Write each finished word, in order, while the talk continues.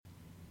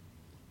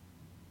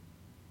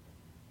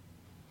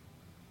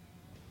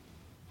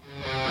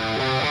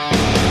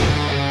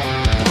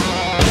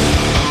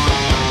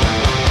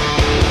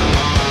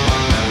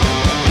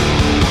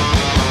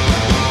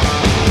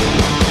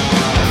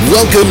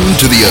Welcome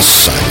to the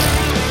Asylum.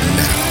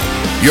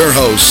 Now, your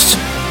hosts,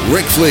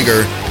 Rick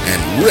Fleeger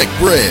and Rick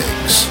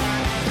Briggs.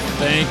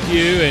 Thank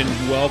you, and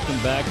welcome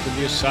back to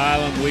the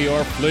Asylum. We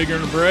are Fleeger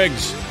and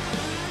Briggs.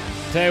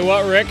 Tell you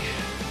what, Rick,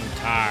 I'm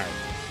tired.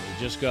 We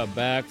just got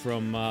back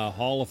from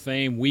Hall of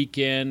Fame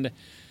weekend.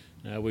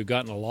 We've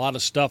gotten a lot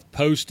of stuff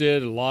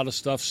posted, a lot of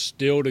stuff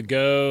still to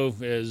go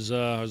as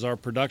our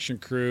production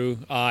crew,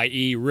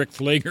 i.e. Rick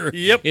Fleeger,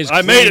 is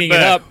cleaning it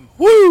up.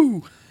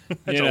 Woo!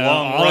 That's a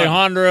long run.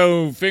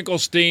 Alejandro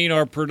Finkelstein,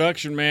 our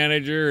production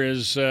manager,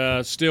 is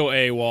still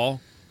AWOL.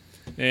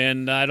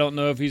 And I don't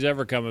know if he's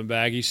ever coming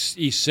back. He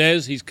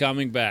says he's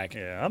coming back.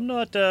 Yeah, I'm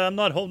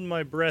not holding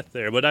my breath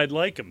there, but I'd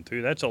like him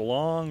to. That's a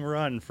long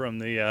run from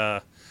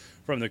the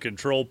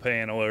control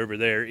panel over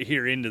there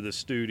here into the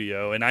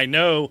studio. And I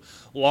know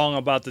long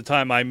about the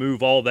time I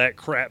move all that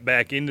crap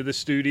back into the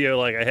studio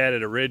like I had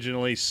it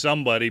originally,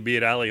 somebody, be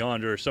it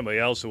Alejandro or somebody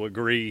else, will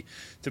agree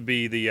to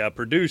be the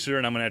producer,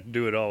 and I'm going to have to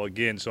do it all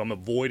again. So I'm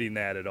avoiding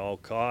that at all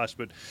costs.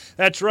 But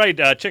that's right.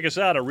 Check us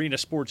out,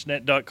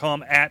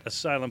 arenasportsnet.com, at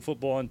Asylum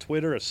Football on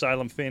Twitter,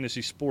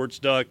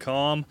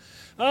 asylumfantasysports.com.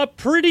 A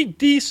pretty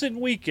decent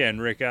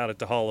weekend, Rick, out at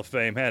the Hall of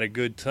Fame. Had a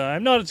good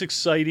time. Not as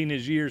exciting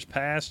as years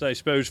past, I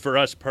suppose, for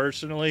us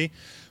personally,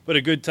 but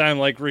a good time,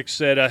 like Rick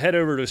said. Head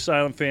over to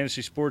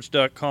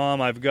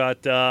asylumfantasysports.com. I've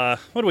got,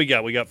 what do we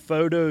got? We got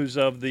photos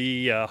of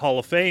the Hall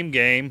of Fame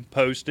game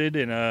posted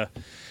in a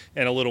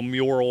little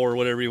mural or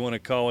whatever you want to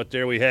call it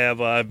there. We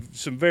have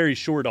some very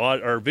short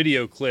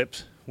video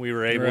clips we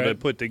were able to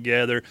put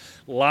together.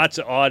 Lots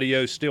of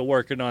audio, still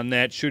working on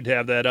that. Should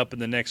have that up in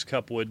the next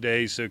couple of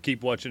days, so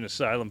keep watching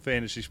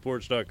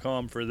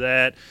asylumfantasysports.com for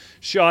that.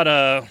 Shot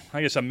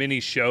a mini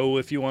show,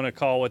 if you want to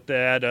call it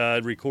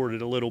that. Recorded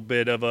just a little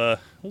bit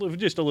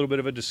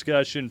of a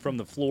discussion from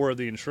the floor of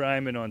the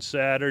enshrinement on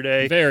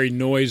Saturday. Very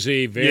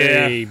noisy,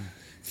 very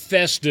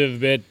festive,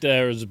 but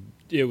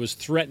it was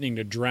threatening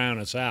to drown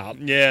us out.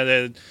 Yeah,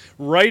 and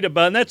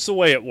that's the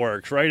way it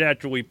works. Right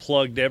after we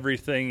plugged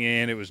everything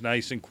in, it was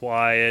nice and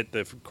quiet.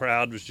 The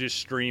crowd was just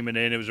streaming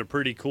in. It was a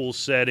pretty cool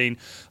setting.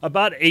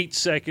 About 8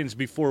 seconds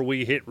before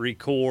we hit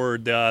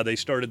record, they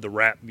started the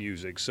rap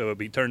music, so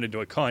it turned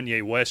into a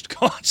Kanye West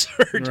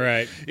concert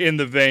in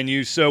the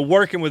venue. So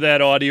working with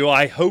that audio,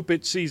 I hope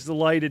it sees the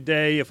light of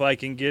day. If I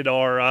can get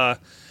our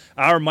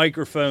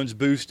microphones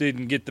boosted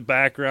and get the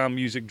background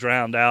music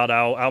drowned out,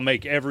 I'll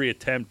make every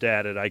attempt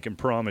at it. I can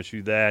promise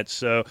you that.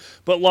 So,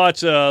 but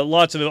lots of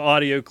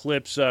audio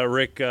clips.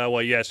 Rick,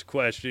 you asked a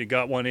question. You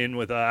got one in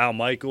with Al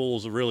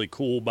Michaels, a really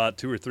cool, about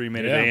 2 or 3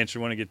 minute answer.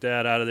 Want to get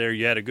that out of there.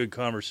 You had a good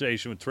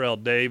conversation with Terrell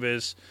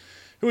Davis.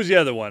 Who was the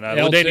other one?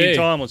 LaDainian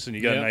Tomlinson.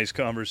 You got a nice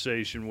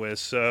conversation with.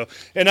 So,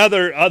 and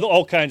other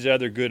all kinds of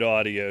other good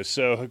audio.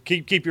 So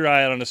keep your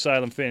eye out on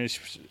Asylum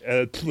Fantasy.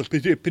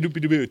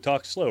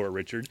 Talk slower,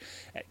 Richard.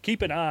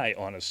 Keep an eye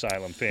on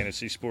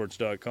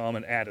AsylumFantasySports.com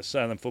and at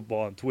Asylum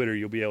Football on Twitter.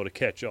 You'll be able to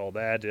catch all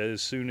that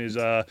as soon as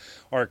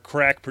our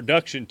crack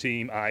production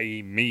team,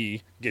 i.e.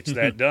 me, gets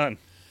that done.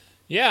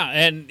 Yeah,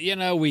 and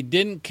we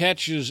didn't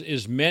catch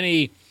as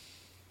many,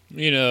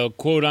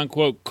 quote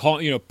unquote,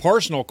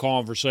 personal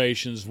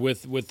conversations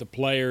with the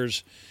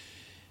players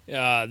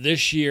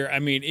this year. I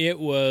mean, it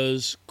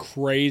was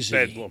crazy.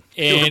 Bedlam.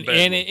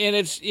 And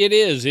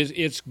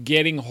it's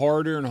getting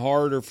harder and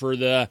harder for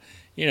the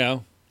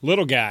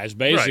little guys,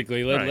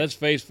 basically. Let's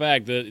face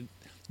fact, the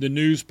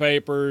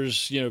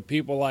newspapers,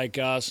 people like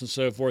us and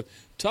so forth.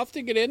 Tough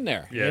to get in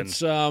there. Yeah,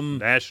 it's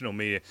national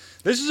media.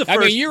 This is the first.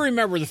 I mean, you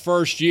remember the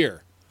first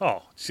year.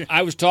 Oh,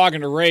 I was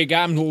talking to Ray.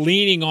 I'm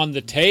leaning on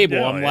the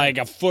table. I'm like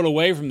a foot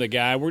away from the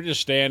guy. We're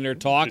just standing there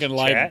talking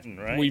like chatting,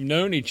 right? We've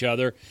known each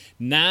other.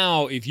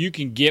 Now, if you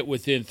can get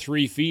within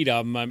 3 feet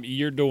of them,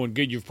 you're doing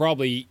good. You've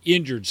probably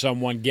injured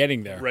someone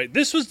getting there. Right.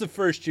 This was the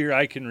first year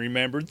I can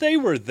remember. They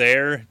were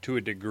there to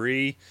a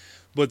degree,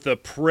 but the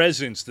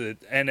presence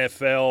that the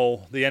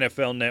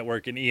NFL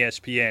Network and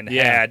ESPN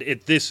had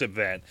at this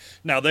event.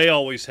 Now, they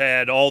always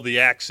had all the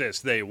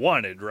access they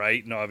wanted,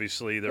 right? And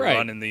obviously they're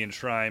running the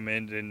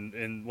enshrinement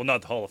and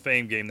not the Hall of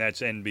Fame game, that's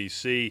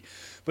NBC.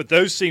 But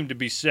those seem to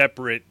be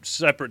separate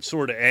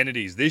sort of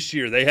entities. This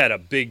year they had a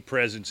big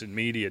presence in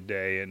Media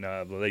Day, and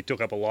they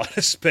took up a lot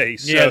of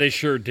space. Yeah, they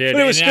sure did.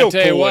 But it was still I'll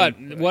tell you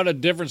cool. what a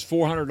difference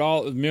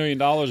 $400 million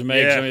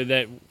makes. I mean,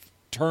 that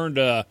turned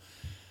a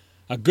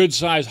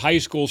good-sized high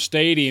school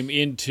stadium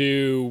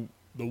into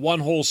the one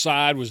whole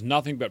side was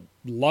nothing but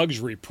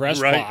luxury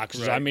press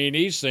boxes. Right. I mean,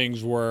 these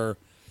things were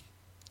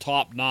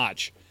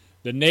top-notch.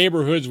 The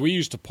neighborhoods we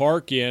used to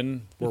park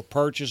in were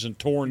purchased and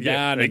torn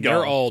down, and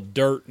they're all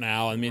dirt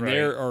now. I mean, they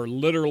are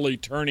literally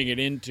turning it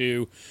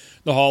into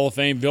the Hall of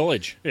Fame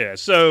Village. Yeah,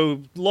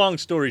 so long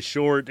story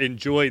short,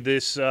 enjoy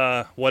this,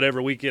 whatever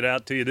we get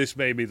out to you. This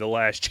may be the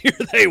last year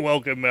they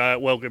welcome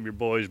your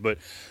boys, but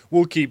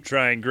we'll keep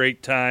trying.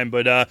 Great time.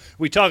 But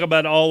we talk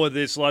about all of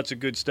this, lots of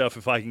good stuff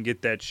if I can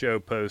get that show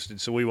posted,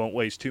 so we won't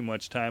waste too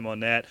much time on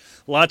that.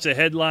 Lots of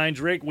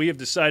headlines, Rick. We have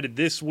decided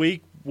this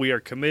week, we are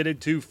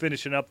committed to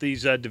finishing up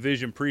these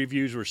division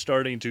previews. We're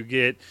starting to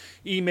get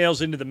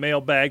emails into the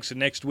mailbag, so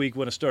next week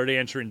want to start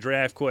answering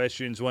draft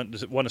questions, want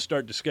to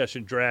start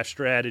discussing draft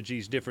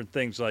strategies, different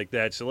things like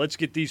that. So let's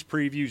get these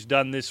previews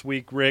done this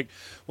week, Rick.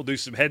 We'll do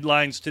some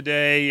headlines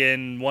today,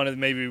 and what do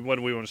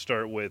we want to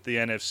start with? The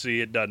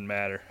NFC, it doesn't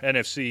matter.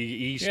 NFC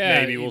East,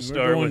 maybe we'll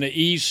start with.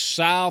 The East,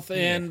 South,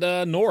 and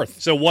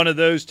North. So one of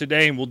those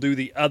today, and we'll do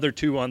the other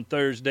two on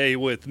Thursday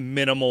with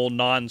minimal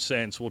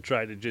nonsense. We'll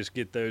try to just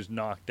get those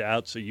knocked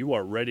out so you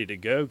are ready to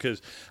go.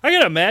 Because I got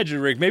to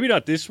imagine, Rick, maybe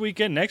not this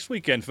weekend. Next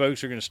weekend,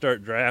 folks are going to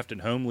start drafting.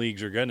 Home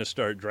leagues are going to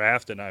start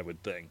drafting, I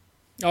would think.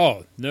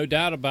 Oh, no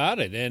doubt about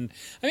it. And,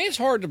 I mean, it's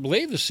hard to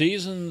believe the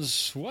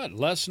season's,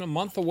 less than a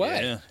month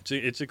away. Yeah,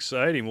 it's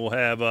exciting. We'll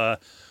have,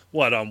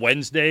 on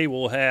Wednesday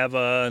we'll have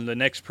the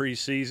next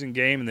preseason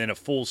game and then a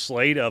full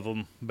slate of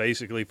them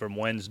basically from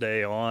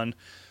Wednesday on.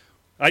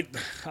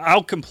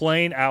 I'll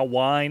complain, I'll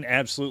whine,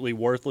 absolutely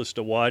worthless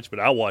to watch, but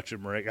I'll watch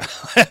them, Rick.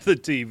 I'll have the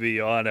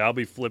TV on, I'll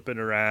be flipping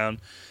around.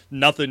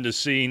 Nothing to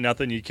see,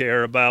 nothing you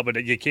care about,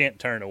 but you can't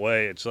turn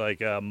away. It's like,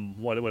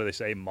 what do they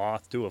say,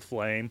 moth to a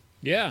flame?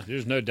 Yeah,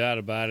 there's no doubt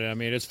about it. I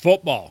mean, it's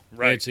football.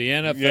 Right. It's the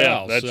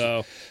NFL.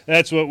 Yeah,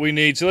 that's what we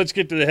need. So let's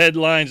get to the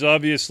headlines.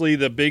 Obviously,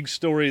 the big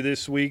story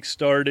this week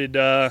started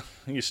over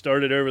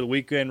the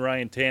weekend.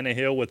 Ryan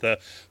Tannehill with a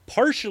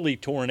partially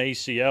torn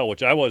ACL,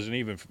 which I wasn't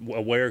even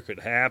aware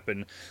could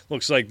happen.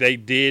 Looks like they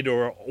did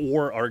or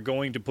are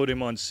going to put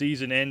him on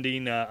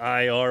season-ending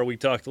IR. We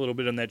talked a little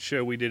bit on that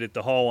show we did at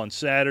the Hall on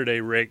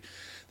Saturday, Rick,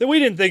 that we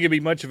didn't think it'd be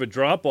much of a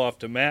drop-off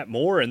to Matt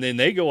Moore, and then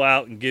they go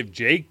out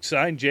and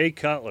sign Jay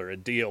Cutler a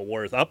deal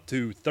worth up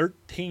to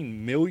 $13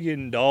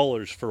 million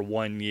for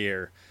 1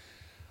 year.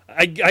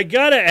 I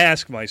got to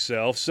ask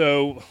myself,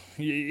 so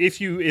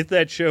if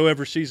that show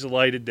ever sees the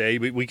light of day,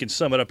 we can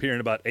sum it up here in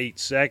about 8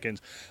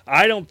 seconds.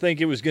 I don't think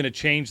it was going to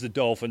change the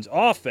Dolphins'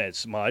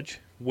 offense much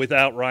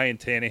without Ryan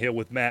Tannehill,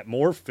 with Matt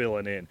Moore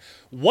filling in.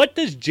 What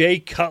does Jay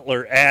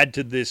Cutler add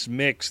to this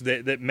mix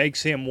that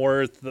makes him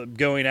worth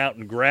going out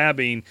and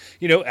grabbing,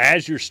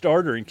 as your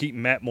starter and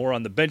keeping Matt Moore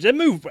on the bench? That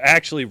move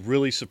actually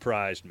really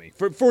surprised me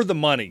for the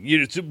money.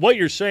 What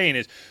you're saying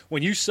is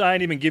when you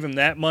sign him and give him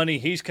that money,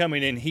 he's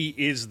coming in, he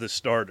is the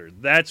starter.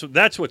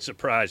 That's what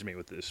surprised me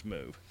with this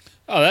move.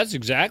 Oh, that's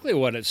exactly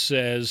what it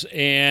says.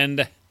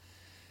 And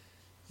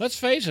let's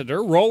face it,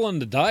 they're rolling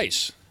the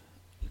dice.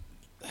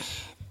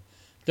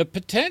 The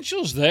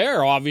potential's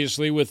there,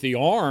 obviously, with the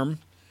arm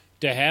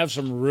to have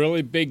some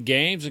really big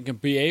games and can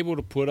be able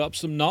to put up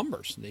some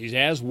numbers. He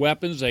has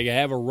weapons. They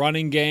have a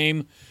running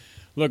game.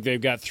 Look,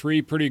 they've got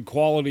 3 pretty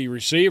quality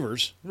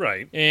receivers.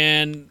 Right.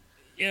 And,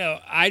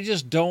 I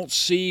just don't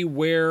see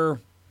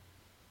where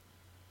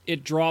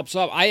it drops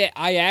up.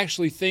 I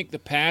actually think the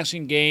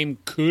passing game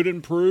could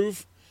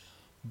improve,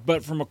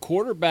 but from a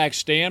quarterback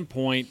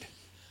standpoint,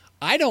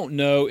 I don't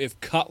know if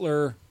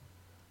Cutler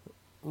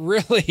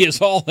really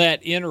is all that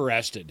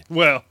interested.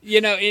 Well,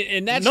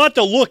 and that's not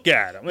to look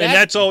at him. And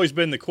that's always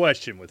been the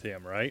question with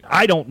him, right?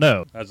 I don't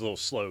know. I was a little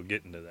slow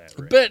getting to that,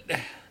 Rick. But,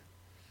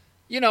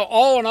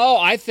 all in all,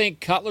 I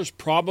think Cutler's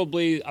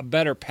probably a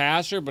better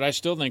passer, but I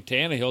still think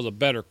Tannehill's a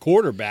better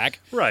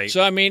quarterback. Right.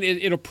 So, I mean,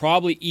 it'll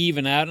probably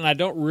even out, and I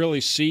don't really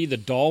see the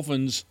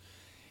Dolphins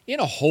in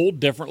a whole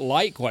different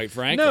light, quite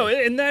frankly. No,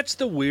 and that's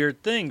the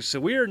weird thing. So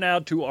we are now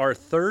to our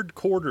third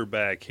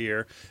quarterback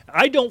here.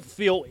 I don't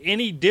feel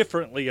any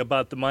differently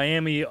about the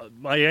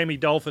Miami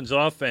Dolphins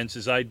offense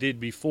as I did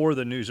before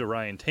the news of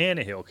Ryan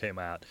Tannehill came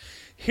out.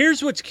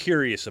 Here's what's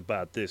curious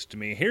about this to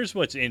me. Here's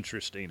what's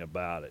interesting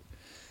about it.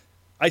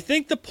 I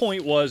think the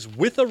point was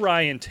with a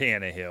Ryan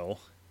Tannehill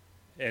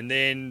and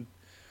then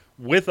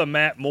with a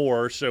Matt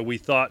Moore, so we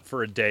thought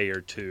for a day or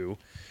two,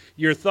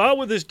 your thought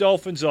with this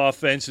Dolphins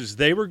offense is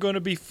they were going to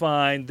be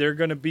fine. They're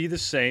going to be the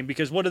same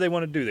because what do they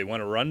want to do? They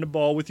want to run the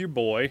ball with your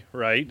boy,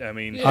 right? I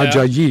mean,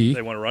 Ajayi.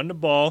 They want to run the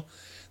ball.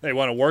 They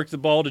want to work the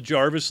ball to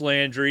Jarvis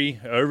Landry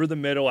over the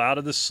middle, out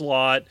of the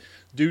slot,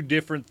 do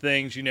different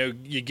things. You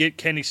get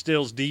Kenny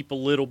Stills deep a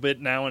little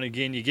bit now and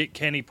again. You get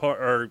Kenny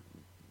Parker,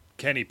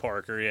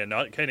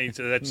 not Kenny.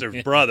 So that's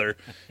their brother.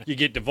 You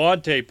get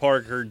Devontae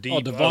Parker deep. Oh,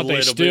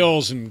 Devontae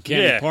Stills and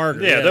Kenny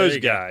Parker. Yeah, those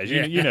guys.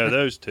 You know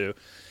those two.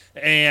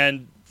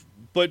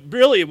 But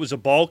really, it was a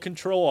ball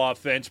control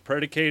offense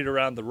predicated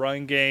around the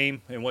run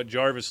game and what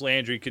Jarvis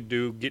Landry could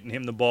do, getting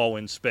him the ball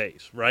in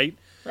space, right?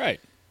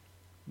 Right.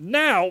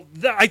 Now,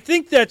 I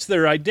think that's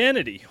their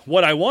identity.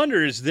 What I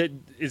wonder is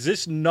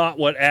this not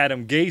what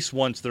Adam Gase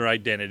wants their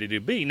identity to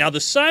be? Now,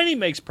 the signing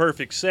makes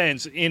perfect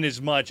sense in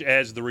as much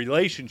as the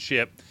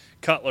relationship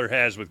Cutler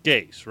has with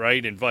Gase,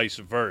 right, and vice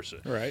versa.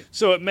 Right.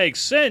 So it makes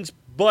sense.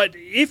 But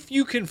if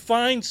you can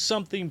find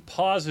something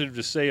positive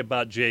to say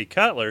about Jay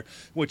Cutler,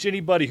 which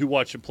anybody who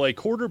watched him play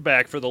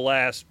quarterback for the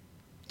last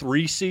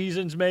 3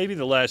 seasons, maybe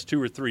the last 2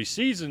 or 3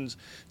 seasons,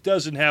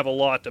 doesn't have a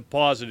lot of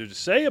positive to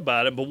say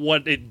about him. But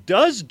what it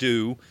does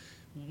do,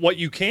 what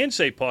you can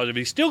say positive,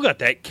 he's still got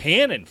that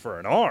cannon for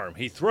an arm.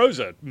 He throws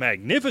a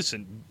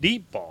magnificent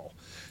deep ball.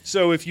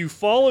 So if you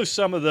follow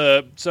some of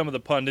the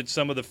pundits,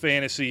 some of the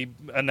fantasy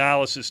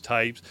analysis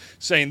types,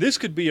 saying this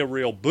could be a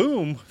real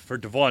boom for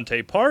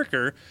Devontae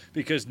Parker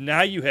because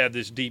now you have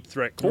this deep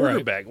threat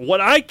quarterback. Right.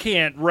 What I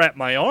can't wrap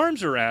my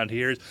arms around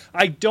here is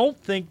I don't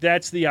think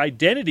that's the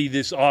identity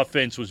this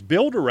offense was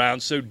built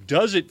around. So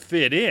does it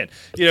fit in?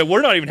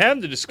 We're not even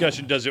having the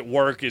discussion, does it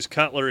work? Is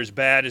Cutler as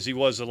bad as he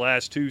was the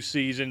last 2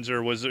 seasons,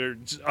 or was there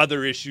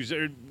other issues?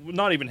 We're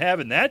not even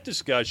having that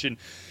discussion.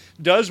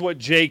 Does what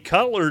Jay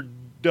Cutler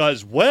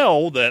does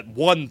well, that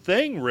one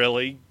thing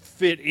really,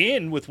 fit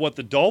in with what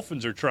the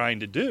Dolphins are trying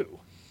to do?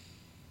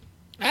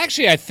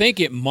 Actually, I think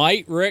it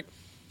might, Rick.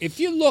 If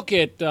you look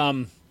at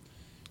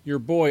your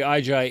boy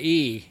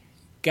Ajayi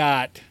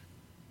got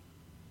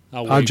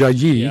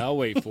Ajayi. Yeah, I'll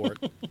wait for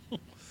it.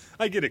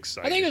 I get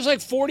excited. I think it was like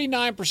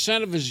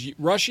 49% of his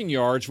rushing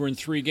yards were in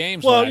 3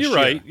 games last year.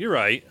 Well, you're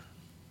right.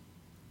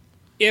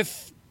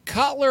 If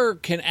Cutler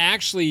can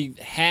actually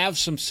have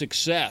some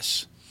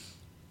success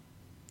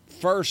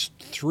first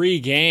 3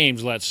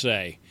 games, let's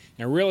say,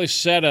 and really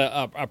set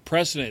a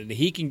precedent that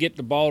he can get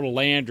the ball to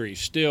Landry,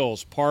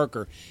 Stills,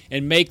 Parker,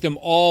 and make them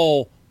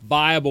all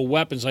viable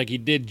weapons like he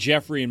did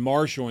Jeffrey and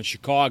Marshall in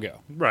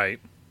Chicago. Right.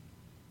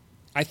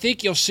 I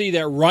think you'll see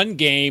that run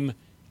game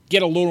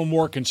get a little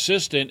more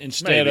consistent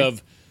instead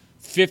of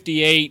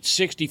 58,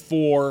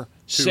 64,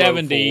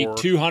 70,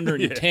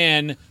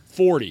 210,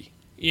 40.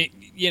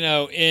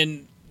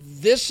 And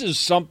this is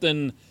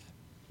something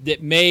that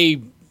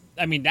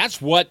that's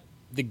what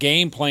the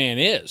game plan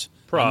is.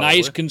 Probably. A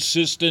nice,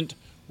 consistent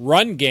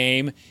run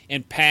game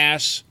and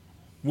pass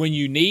when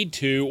you need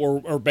to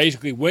or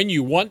basically when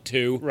you want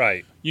to.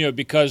 Right.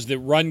 Because the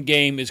run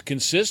game is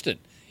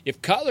consistent.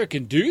 If Cutler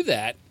can do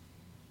that,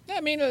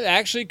 it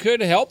actually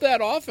could help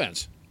that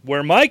offense.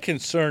 Where my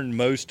concern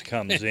most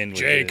comes in with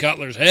Jay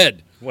Cutler's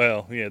head.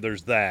 Well, yeah,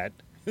 there's that.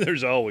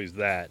 There's always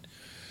that.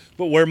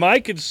 But where my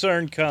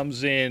concern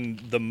comes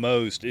in the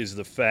most is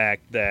the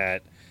fact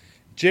that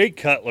Jay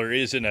Cutler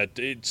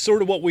it's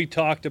sort of what we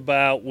talked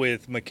about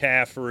with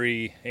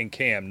McCaffrey and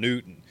Cam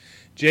Newton.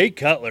 Jay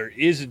Cutler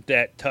isn't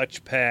that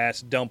touch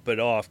pass, dump it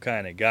off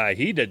kind of guy.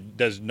 He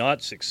does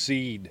not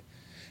succeed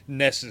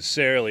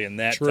necessarily in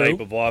that type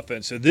of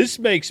offense. So this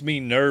makes me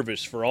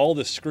nervous for all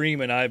the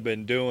screaming I've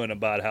been doing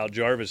about how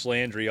Jarvis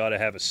Landry ought to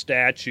have a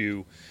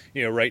statue,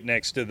 right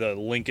next to the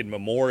Lincoln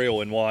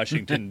Memorial in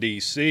Washington,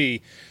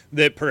 D.C.,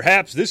 that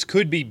perhaps this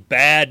could be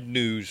bad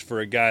news for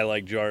a guy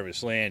like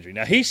Jarvis Landry.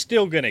 Now, he's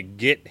still going to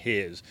get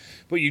his,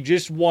 but you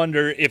just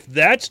wonder if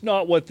that's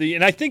not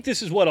and I think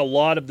this is what a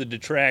lot of the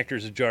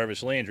detractors of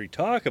Jarvis Landry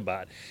talk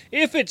about.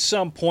 If at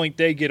some point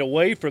they get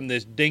away from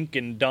this dink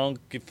and dunk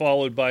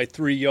followed by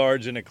 3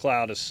 yards in a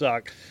cloud of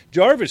suck,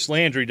 Jarvis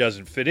Landry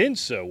doesn't fit in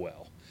so well.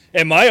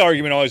 And my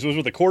argument always was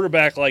with a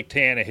quarterback like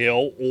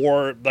Tannehill,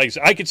 or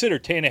I consider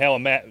Tannehill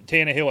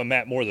and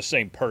Matt Moore the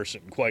same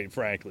person, quite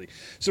frankly.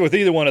 So with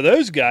either one of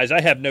those guys,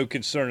 I have no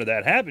concern of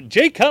that happening.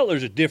 Jay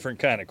Cutler's a different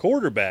kind of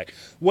quarterback.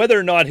 Whether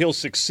or not he'll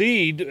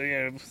succeed,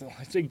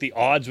 I think the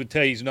odds would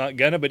tell you he's not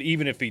gonna. But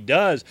even if he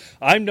does,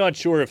 I'm not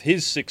sure if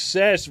his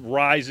success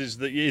is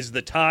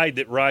the tide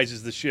that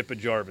rises the ship of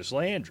Jarvis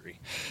Landry.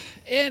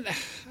 And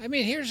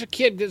here's a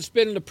kid that's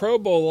been in the Pro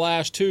Bowl the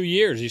last 2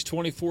 years. He's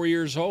 24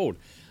 years old.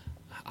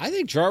 I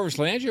think Jarvis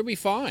Landry will be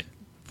fine.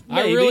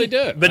 Maybe, I really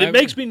do. But it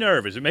makes me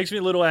nervous. It makes me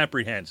a little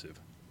apprehensive.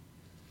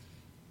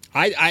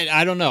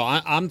 I don't know.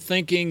 I'm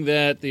thinking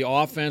that the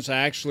offense,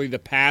 actually, the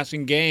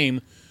passing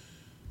game,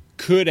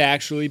 could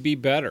actually be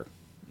better.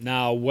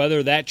 Now,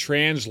 whether that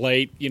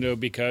translate,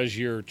 because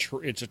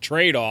it's a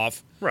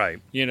trade-off,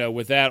 right?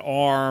 With that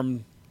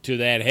arm to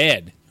that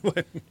head.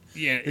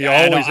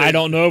 I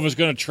don't know if it's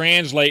going to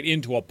translate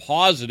into a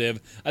positive.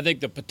 I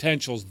think the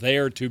potential's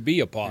there to be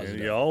a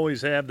positive. You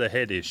always have the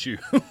head issue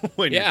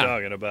when you're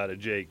talking about a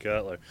Jay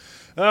Cutler.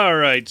 All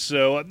right,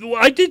 so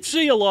I did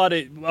see a lot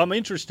of. I'm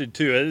interested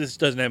too. This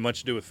doesn't have much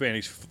to do with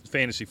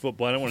fantasy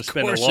football. I don't want to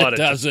spend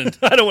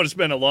I don't want to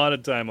spend a lot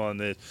of time on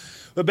this.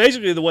 But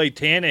basically, the way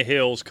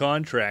Tannehill's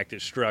contract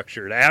is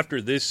structured after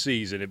this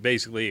season, it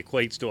basically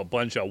equates to a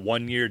bunch of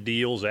one-year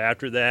deals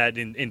after that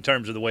in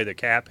terms of the way the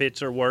cap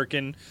hits are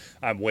working.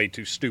 I'm way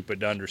too stupid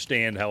to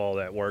understand how all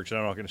that works.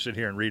 I'm not going to sit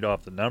here and read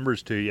off the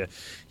numbers to you.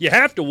 You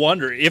have to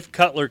wonder if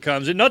Cutler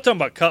comes in. Not talking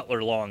about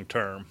Cutler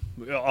long-term,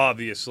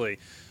 obviously.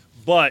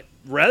 But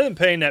rather than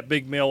paying that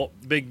big bill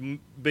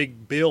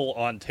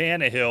on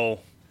Tannehill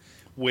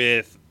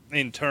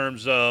in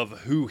terms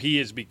of who he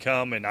has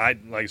become, and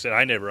like I said,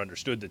 I never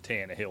understood the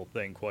Tannehill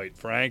thing, quite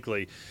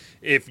frankly.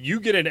 If you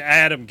get an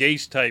Adam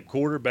Gase-type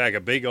quarterback, a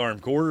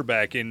big-arm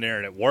quarterback in there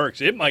and it works,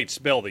 it might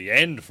spell the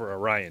end for a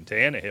Ryan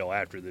Tannehill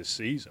after this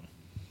season.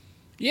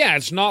 Yeah,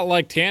 it's not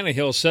like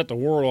Tannehill set the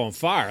world on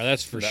fire,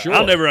 that's for sure.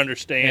 I'll never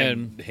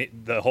understand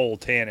the whole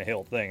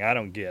Tannehill thing. I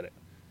don't get it.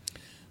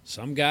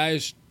 Some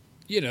guys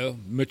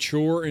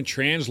mature and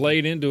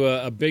translate into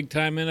a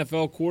big-time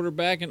NFL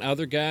quarterback, and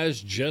other guys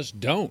just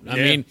don't. I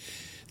mean,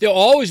 there'll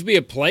always be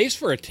a place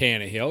for a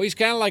Tannehill. He's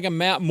kind of like a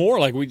Matt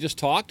Moore, like we just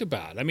talked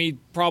about. I mean,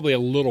 probably a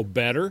little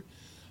better.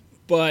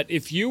 But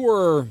if you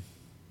were,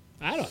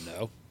 I don't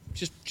know,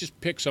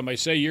 just pick somebody.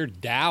 Say you're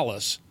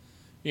Dallas.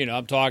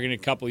 I'm talking in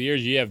a couple of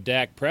years, you have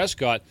Dak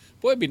Prescott.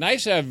 Boy, it'd be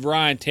nice to have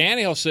Ryan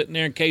Tannehill sitting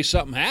there in case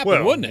something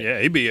happened, wouldn't it?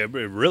 Yeah, he'd be a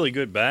really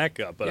good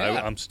backup. But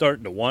I'm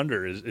starting to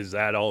wonder, is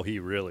that all he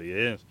really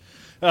is?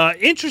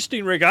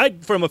 Interesting,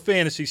 Rick. From a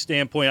fantasy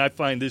standpoint, I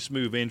find this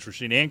move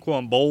interesting.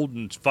 Anquan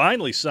Boldin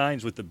finally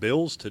signs with the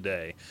Bills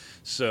today.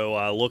 So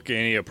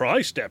he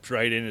probably steps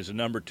right in as a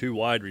number 2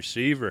 wide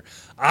receiver.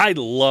 I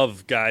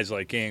love guys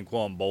like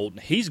Anquan Boldin.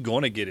 He's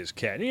going to get his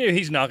catch.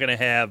 He's not going to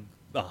have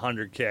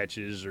 100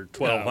 catches or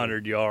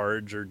 1,200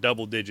 yards or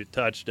double-digit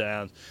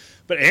touchdowns.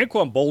 But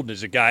Anquan Boldin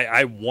is a guy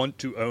I want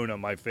to own on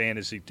my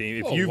fantasy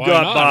team. If you've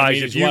got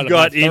buys, if you've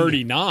got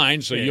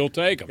 39, so you'll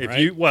take him,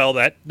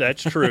 right?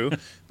 That's true.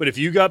 But if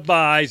you got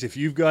buys, if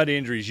you've got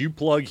injuries, you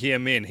plug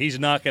him in. He's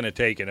not going to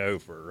take an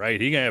over, right?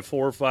 He's going to have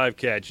 4 or 5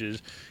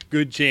 catches.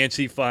 Good chance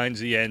he finds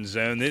the end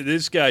zone.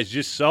 This guy's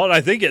just solid.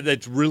 I think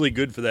that's really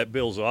good for that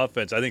Bills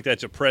offense. I think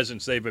that's a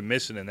presence they've been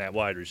missing in that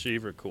wide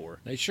receiver core.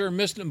 They sure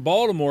missed it in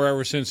Baltimore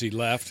ever since he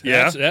left.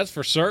 Yeah. That's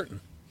for certain.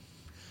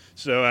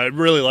 So I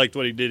really liked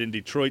what he did in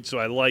Detroit, so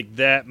I like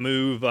that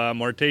move.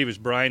 Martavis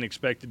Bryant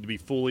expected to be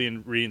fully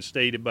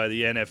reinstated by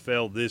the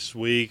NFL this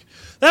week.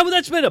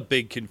 That's been a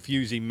big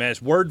confusing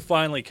mess. Word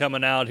finally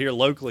coming out here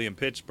locally in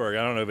Pittsburgh.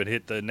 I don't know if it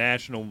hit the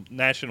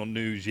national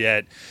news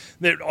yet.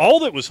 That all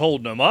that was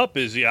holding them up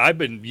is I've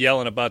been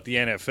yelling about the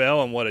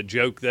NFL and what a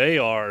joke they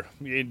are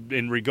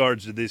in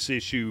regards to this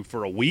issue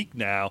for a week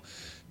now.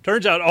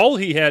 Turns out all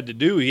he had to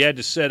do, he had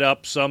to set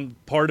up some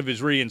part of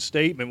his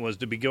reinstatement was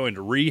to be going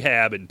to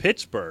rehab in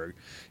Pittsburgh,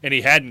 and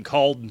he hadn't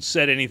called and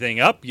set anything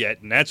up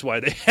yet, and that's why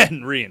they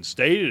hadn't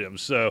reinstated him.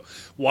 So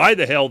why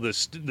the hell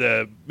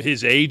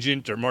his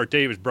agent or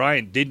Martavis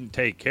Bryant didn't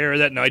take care of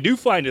that? Now, I do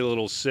find it a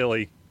little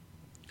silly.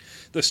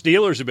 The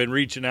Steelers have been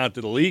reaching out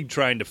to the league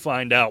trying to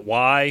find out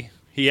why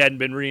he hadn't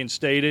been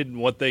reinstated and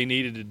what they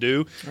needed to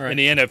do. Right. And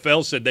the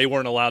NFL said they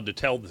weren't allowed to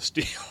tell the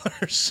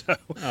Steelers. So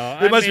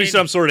there must be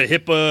some sort of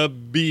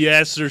HIPAA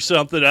BS or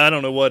something. I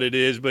don't know what it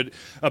is, but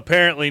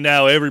apparently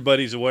now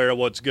everybody's aware of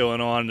what's going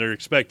on. They're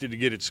expected to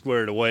get it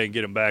squared away and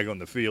get him back on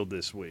the field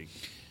this week.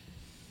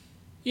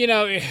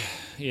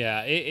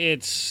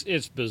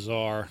 It's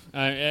bizarre.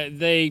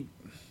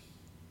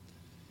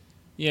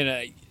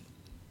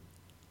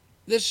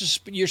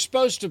 You're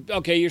supposed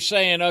to, you're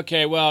saying,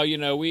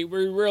 we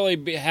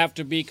really have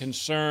to be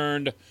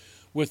concerned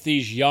with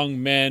these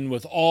young men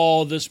with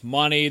all this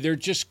money. They're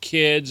just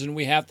kids and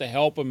we have to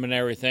help them and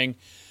everything.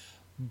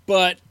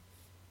 But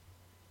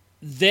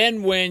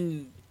then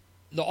when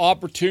the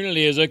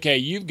opportunity is,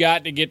 you've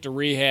got to get to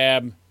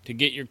rehab to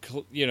get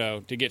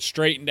to get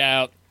straightened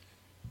out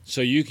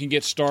so you can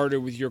get started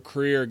with your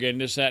career again,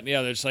 this, that, and the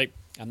other. It's like,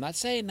 I'm not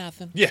saying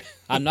nothing. Yeah.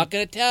 I'm not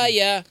going to tell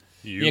you.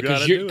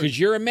 Because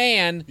you're a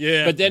man.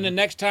 Yeah. But then the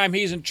next time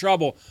he's in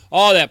trouble,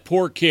 that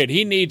poor kid,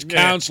 he needs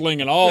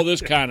counseling and all this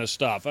kind of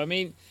stuff. I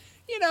mean,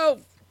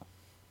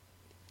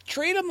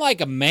 treat him like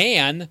a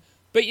man,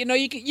 but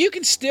you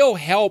can still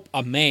help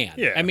a man.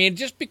 Yeah. I mean,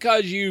 just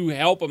because you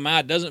help him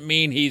out doesn't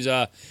mean he's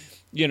an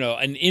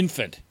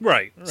infant.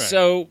 Right.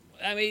 So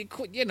I mean,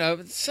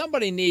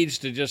 somebody needs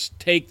to just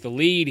take the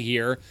lead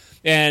here,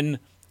 and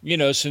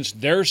since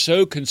they're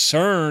so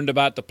concerned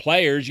about the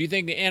players, you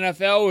think the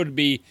NFL would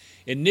be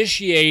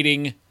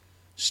initiating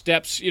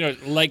steps,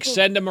 like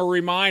send them a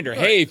reminder. Right.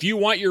 Hey, if you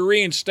want your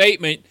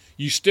reinstatement,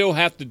 you still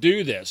have to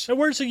do this. And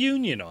where's the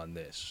union on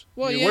this?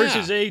 Well, Where's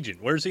his agent?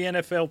 Where's the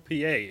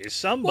NFLPA? Is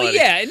somebody? Well,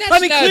 yeah, and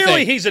that's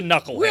clearly he's a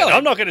knucklehead. Really?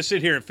 I'm not going to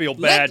sit here and feel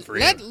bad for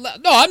him. No,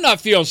 I'm not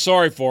feeling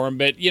sorry for him,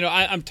 but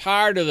I'm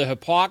tired of the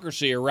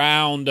hypocrisy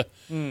around.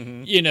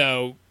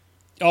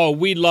 Mm-hmm.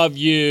 We love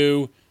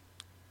you,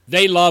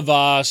 they love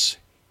us.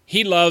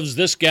 He loves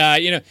this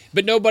guy,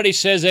 but nobody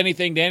says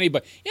anything to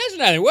anybody. That's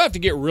another thing. We'll have to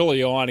get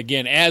really on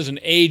again as an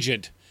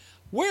agent.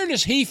 Where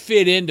does he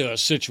fit into a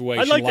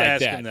situation like that? I'd like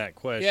to ask him that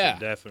question,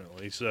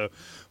 definitely. So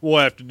we'll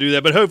have to do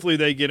that. But hopefully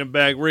they get him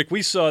back. Rick,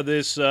 we saw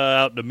this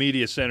out in the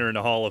media center in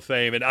the Hall of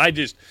Fame, and I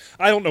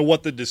don't know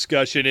what the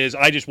discussion is.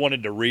 I just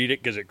wanted to read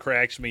it because it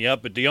cracks me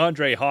up. But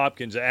DeAndre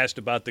Hopkins asked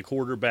about the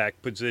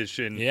quarterback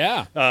position.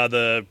 Yeah.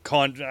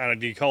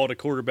 Do you call it a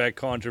quarterback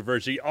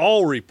controversy?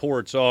 All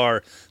reports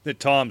are that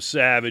Tom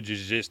Savage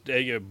is just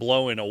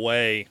blowing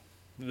away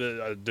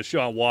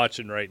Deshaun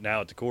Watson right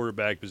now at the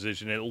quarterback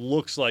position. It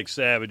looks like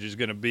Savage is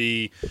going to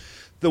be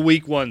the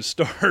week 1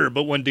 starter.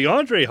 But when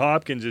DeAndre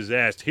Hopkins is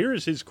asked, here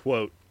is his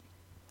quote: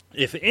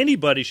 "If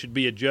anybody should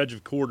be a judge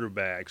of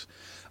quarterbacks,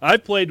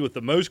 I've played with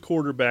the most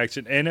quarterbacks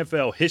in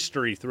NFL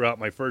history throughout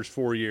my first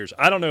 4 years."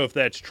 I don't know if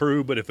that's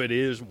true, but if it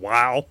is,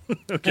 wow.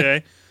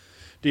 Okay.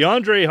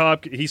 DeAndre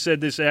Hopkins, he said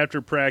this after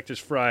practice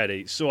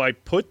Friday, "So I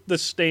put the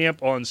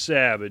stamp on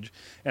Savage,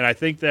 and I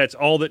think that's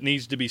all that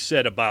needs to be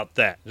said about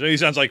that." So he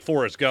sounds like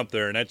Forrest Gump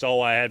there, and that's all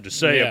I have to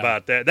say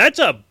about that. That's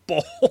a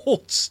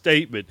bold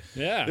statement.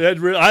 Yeah.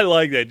 I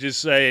like that,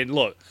 just saying,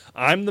 look,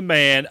 I'm the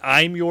man,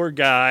 I'm your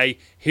guy,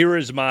 here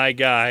is my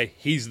guy,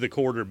 he's the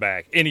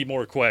quarterback. Any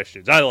more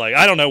questions? I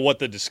don't know what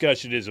the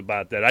discussion is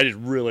about that. I just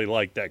really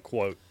like that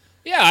quote.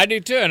 Yeah, I do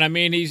too, and I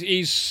mean,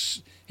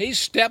 his he's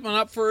stepping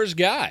up for his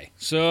guy.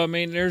 So, I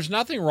mean, there's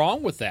nothing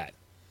wrong with that.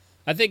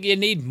 I think you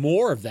need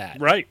more of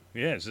that. Right.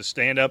 Yeah, it's a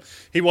stand-up.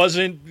 He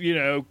wasn't,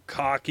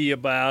 cocky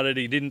about it.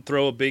 He didn't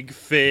throw a big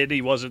fit.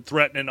 He wasn't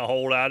threatening to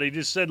hold out. He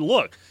just said,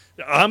 look,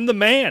 I'm the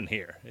man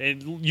here,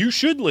 and you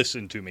should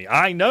listen to me.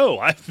 I know.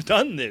 I've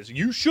done this.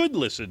 You should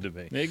listen to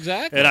me.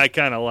 Exactly. And I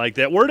kind of like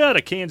that. Word out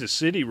of Kansas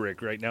City,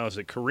 Rick, right now is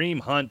that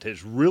Kareem Hunt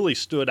has really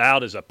stood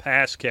out as a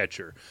pass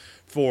catcher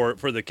for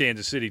the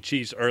Kansas City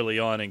Chiefs early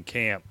on in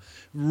camp.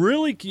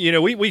 Really,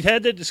 we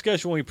had that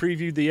discussion when we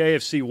previewed the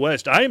AFC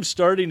West. I am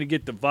starting to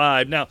get the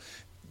vibe. Now,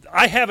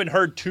 I haven't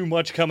heard too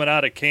much coming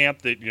out of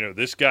camp that,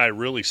 this guy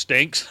really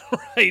stinks,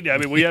 right? I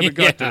mean, we haven't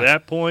got to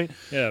that point.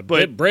 Yeah,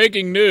 but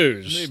breaking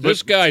news,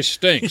 this guy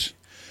stinks.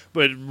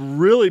 But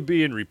really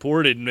being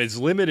reported, and as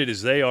limited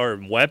as they are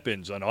in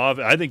weapons on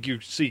offense, I think you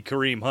see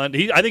Kareem Hunt.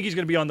 I think he's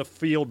going to be on the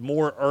field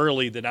more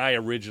early than I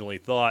originally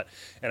thought.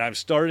 And I'm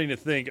starting to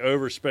think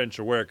over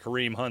Spencer Ware,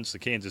 Kareem Hunt's the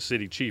Kansas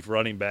City Chief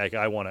running back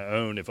I want to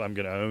own if I'm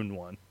going to own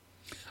one.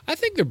 I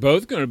think they're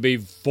both going to be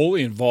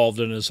fully involved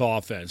in this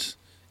offense,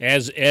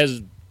 as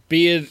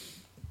be it,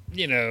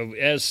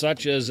 as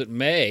such as it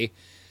may.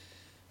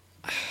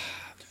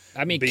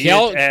 I mean, be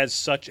it as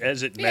such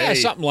as it may. Yeah,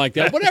 something like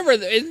that. Whatever.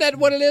 Isn't that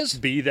what it is?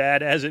 Be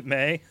that as it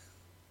may.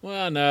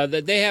 Well, no,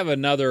 they have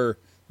another,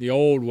 the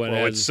old one.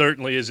 Well, it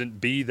certainly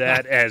isn't be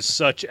that as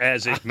such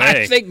as it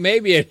may. I think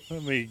maybe it.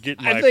 Let me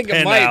get my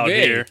pen out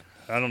here.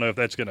 I don't know if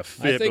that's going to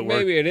fit. I think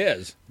maybe it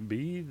is.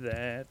 Be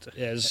that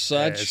as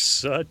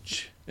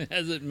such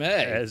as it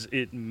may. As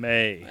it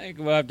may. I think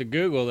we'll have to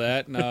Google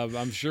that, and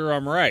I'm sure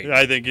I'm right.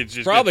 I think it's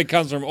just probably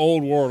comes from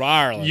Old World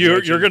Ireland.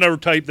 You're going to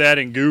type that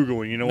in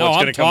Google, and what's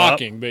going to come up? No, I'm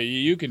talking, but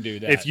you can do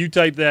that. If you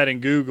type that in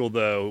Google,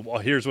 though,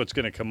 here's what's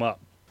going to come up.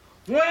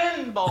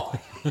 When, boy?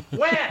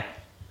 When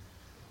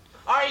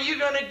are you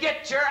going to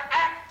get your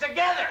act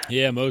together?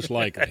 Yeah, most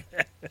likely.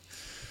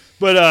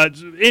 But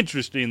it's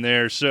interesting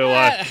there. So,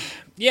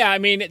 yeah, I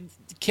mean,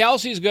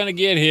 Kelsey's going to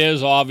get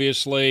his,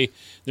 obviously.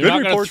 They're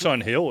good reports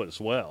on Hill as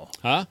well.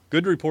 Huh?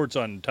 Good reports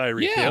on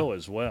Tyreek Hill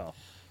as well.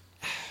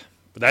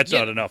 But that's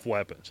not enough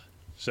weapons.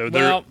 So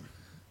well,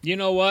 you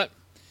know what?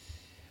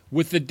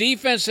 With the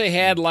defense they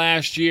had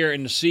last year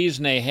and the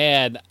season they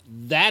had,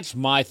 that's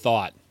my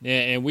thought.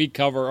 And we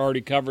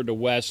already covered the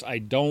West.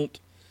 I'm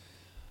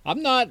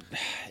not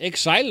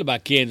excited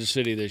about Kansas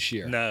City this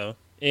year. No.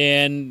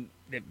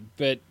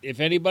 But if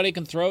anybody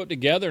can throw it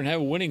together and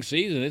have a winning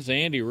season, it's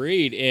Andy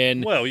Reid.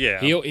 And well, yeah,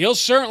 he'll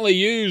certainly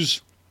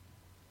use,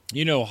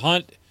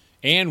 Hunt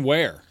and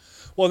Ware.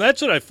 Well,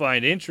 that's what I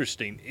find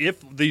interesting.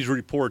 If these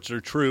reports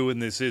are true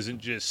and this isn't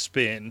just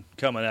spin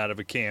coming out of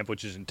a camp,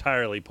 which is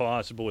entirely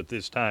possible at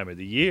this time of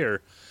the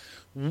year,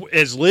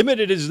 as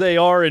limited as they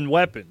are in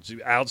weapons,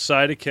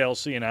 outside of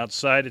Kelsey and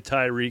outside of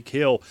Tyreek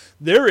Hill,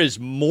 there is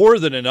more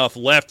than enough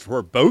left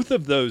for both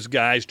of those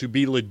guys to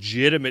be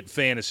legitimate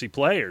fantasy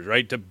players,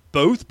 right? To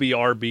both be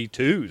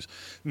RB2s.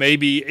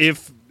 Maybe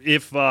if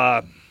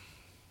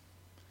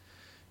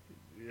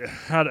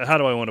how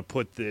do I want to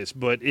put this?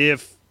 But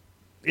if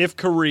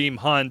Kareem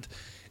Hunt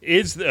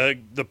is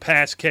the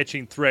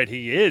pass-catching threat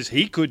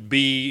he could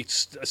be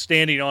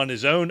standing on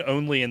his own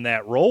only in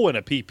that role in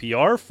a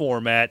PPR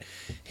format.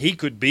 He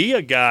could be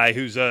a guy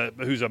who's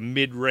a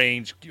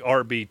mid-range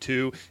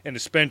RB2, and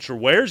if Spencer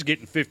Ware's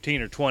getting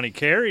 15 or 20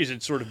 carries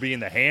and sort of being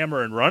the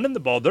hammer and running the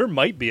ball, there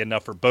might be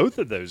enough for both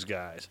of those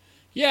guys.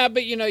 Yeah,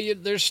 but,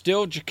 there's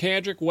still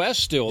Jacandrick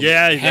West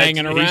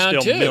hanging around,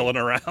 he's still milling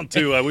around,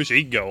 too. I wish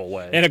he'd go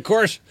away. And, of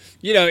course,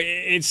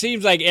 it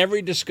seems like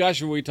every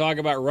discussion we talk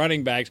about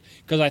running backs,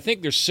 because I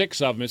think there's 6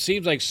 of them, it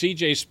seems like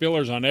C.J.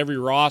 Spiller's on every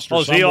roster.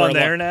 Oh, is he on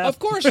there now? Of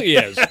course he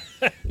is.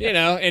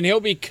 And he'll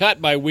be cut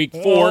by week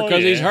 4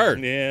 because he's hurt.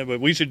 Yeah, but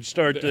we should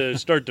start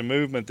the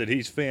movement that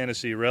he's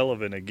fantasy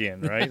relevant again,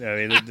 right? I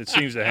mean, it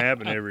seems to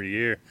happen every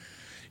year.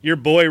 Your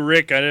boy,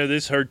 Rick, I know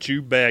this hurt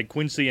you bad.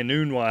 Quincy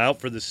Enunwa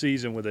out for the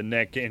season with a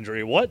neck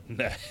injury. What in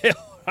the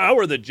hell? How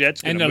are the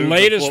Jets going to move the football?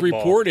 And the latest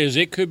report is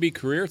it could be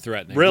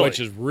career-threatening, which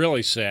is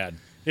really sad.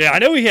 Yeah, I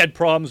know he had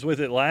problems with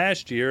it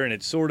last year, and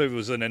it sort of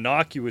was an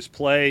innocuous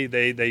play.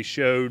 They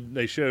showed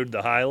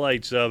the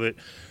highlights of it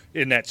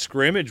in that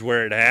scrimmage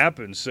where it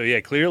happened. So, yeah,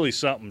 clearly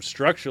something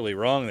structurally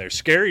wrong there.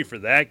 Scary for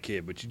that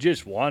kid, but you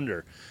just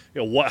wonder,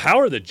 how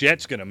are the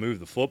Jets going to move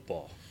the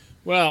football?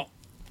 Well,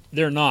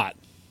 they're not.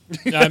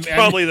 That's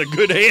probably the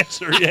good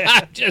answer.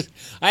 Yeah,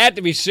 I have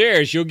to be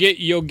serious.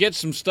 You'll get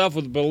some stuff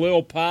with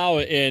Bilal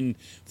Powell and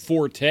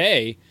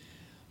Forte,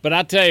 but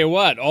I tell you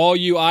what, all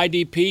you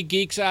IDP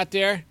geeks out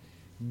there,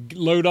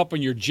 load up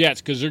on your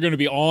Jets because they're going to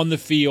be on the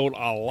field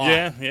a lot.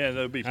 Yeah,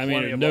 there'll be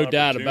plenty of no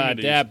doubt about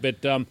that.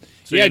 But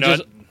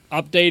just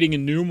updating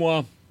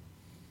Enunwa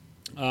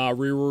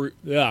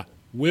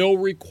will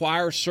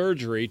require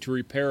surgery to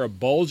repair a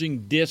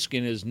bulging disc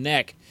in his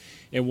neck,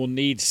 and will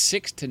need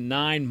 6 to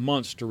 9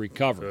 months to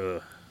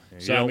recover.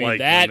 So don't like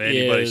when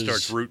anybody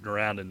starts rooting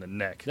around in the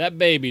neck. That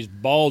baby's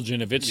bulging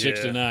if it's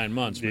 6 to 9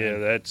 months, man. Yeah,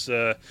 that's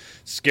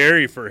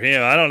scary for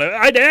him. I don't know.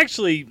 I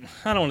don't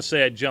want to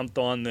say I jumped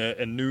on the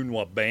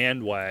Enunwa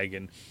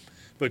bandwagon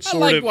But I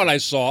like what I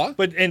saw.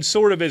 And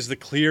sort of as the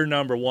clear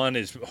number one,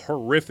 as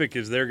horrific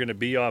as they're going to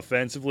be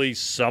offensively,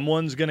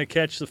 someone's going to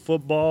catch the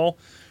football.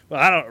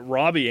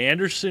 Robbie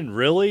Anderson,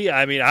 really?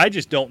 I mean, I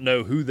just don't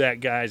know who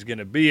that guy's going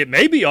to be. It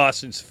may be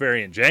Austin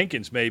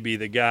Seferian-Jenkins may be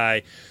the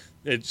guy.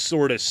 It's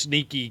sort of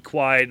sneaky,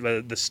 quiet,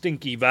 the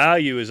stinky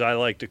value, as I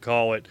like to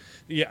call it,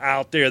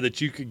 out there that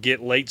you could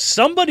get late.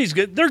 Somebody's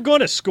good. They're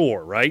going to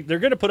score, right? They're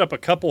going to put up a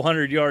couple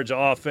hundred yards of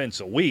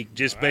offense a week,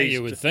 just based.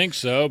 You would think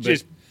so,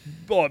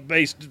 but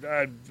based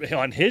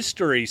on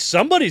history,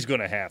 somebody's going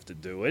to have to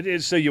do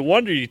it. So you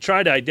wonder, you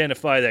try to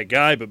identify that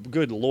guy, but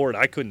good Lord,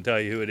 I couldn't tell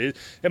you who it is.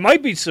 It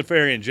might be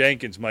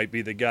Seferian-Jenkins might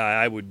be the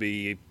guy I would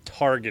be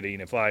targeting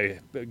if I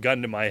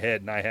gun to my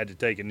head and I had to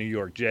take a New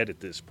York Jet at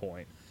this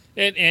point.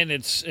 And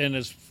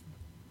it's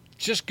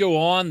just go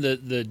on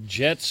the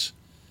Jets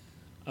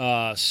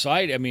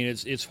site. I mean,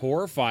 it's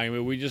horrifying. I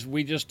mean,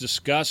 we just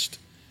discussed,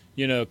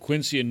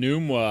 Quincy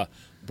Enunwa,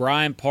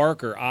 Brian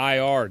Parker,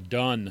 IR,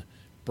 done.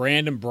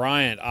 Brandon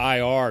Bryant,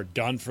 IR,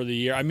 done for the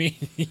year. I mean,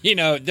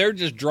 they're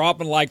just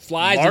dropping like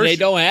flies, and they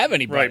don't have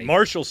anybody. Right,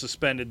 Marshall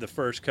suspended the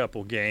first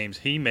couple games.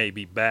 He may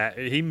be back.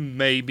 He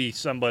may be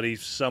somebody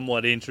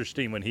somewhat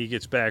interesting when he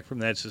gets back from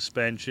that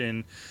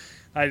suspension.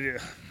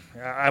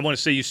 I want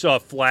to say you saw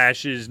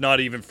flashes, not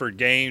even for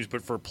games,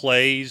 but for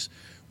plays,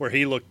 where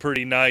he looked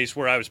pretty nice,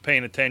 where I was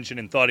paying attention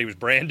and thought he was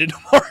Brandon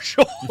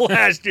Marshall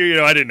last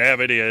year. I didn't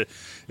have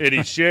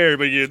any share,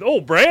 but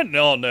Brandon?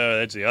 Oh, no,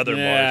 that's the other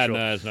Marshall.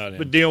 No, it's not him.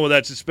 But dealing with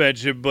that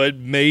suspension, but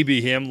maybe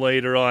him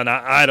later on.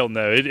 I don't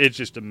know. It's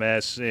just a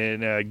mess,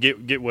 and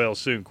get well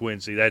soon,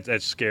 Quincy.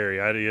 That's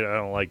scary. I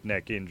don't like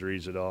neck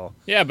injuries at all.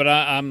 Yeah, but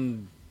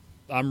I'm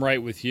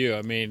right with you.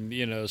 I mean,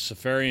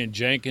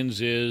 Seferian-Jenkins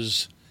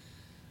is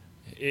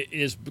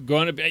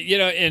going to be,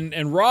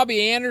 and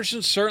Robbie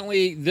Anderson,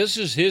 certainly this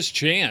is his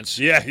chance.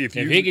 Yeah, if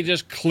he could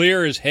just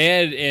clear his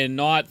head and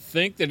not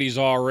think that he's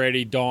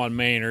already Don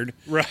Maynard,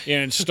 right,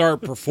 and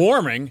start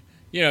performing,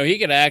 he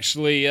could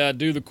actually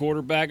do the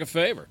quarterback a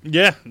favor.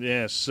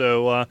 Yeah.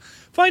 So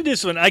find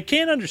this one. I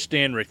can't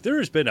understand, Rick. There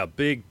has been a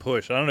big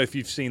push. I don't know if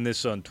you've seen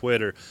this on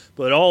Twitter,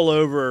 but all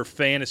over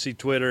fantasy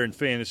Twitter and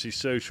fantasy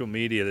social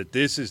media that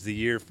this is the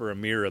year for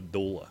Amir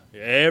Abdullah.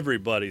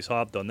 Everybody's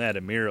hopped on that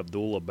Amir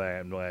Abdullah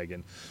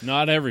bandwagon.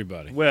 Not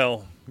everybody.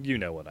 Well, you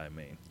know what I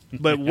mean.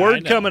 But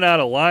word coming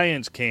out of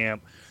Lions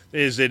camp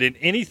is that in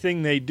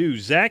anything they do,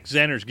 Zach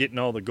Zenner's getting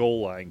all the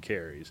goal line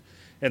carries.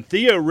 And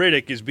Theo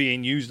Riddick is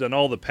being used on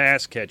all the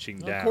pass catching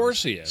downs. Of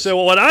course he is.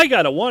 So what I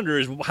got to wonder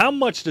is how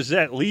much does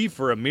that leave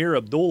for Amir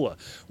Abdullah?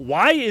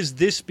 Why is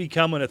this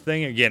becoming a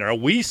thing again? Are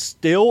we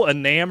still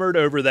enamored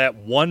over that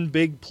one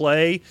big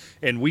play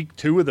in week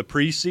 2 of the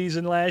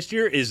preseason last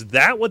year? Is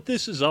that what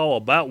this is all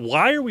about?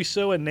 Why are we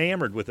so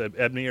enamored with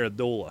Amir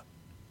Abdullah?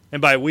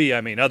 And by we,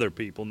 I mean other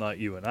people, not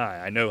you and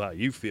I. I know how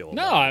you feel.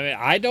 No, I mean,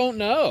 I don't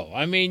know.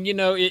 I mean,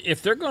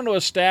 if they're going to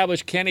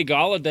establish Kenny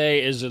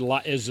Golladay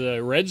as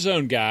a red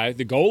zone guy,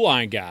 the goal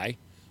line guy,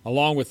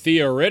 along with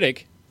Theo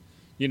Riddick,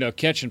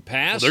 catching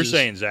passes. Well, they're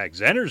saying Zach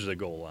Zenner's the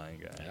goal line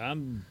guy.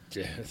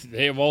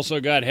 They have also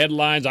got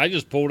headlines. I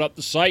just pulled up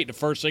the site. The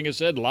first thing it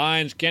said,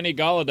 Lions, Kenny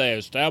Golladay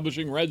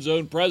establishing red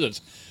zone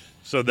presence.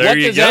 So there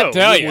you go. What does that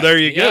tell you? Well, there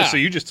you go. So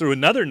you just threw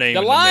another name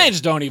in the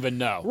Lions don't even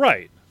know.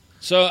 Right.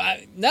 So,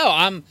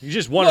 You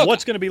just wonder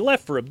what's going to be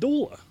left for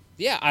Abdullah.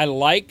 Yeah, I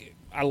like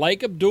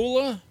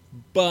Abdullah,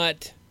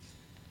 but,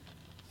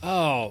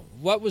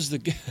 what was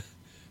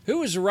who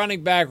was the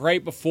running back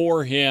right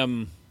before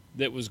him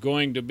that was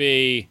going to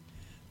be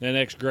the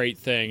next great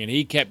thing? And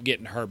he kept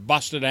getting hurt,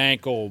 busted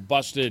ankle,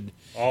 busted.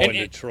 In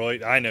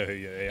Detroit. I know who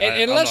you are.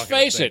 And let's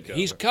face it,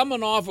 he's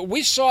coming off.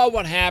 We saw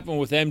what happened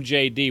with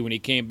MJD when he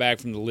came back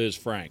from the Liz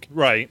Frank.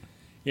 Right.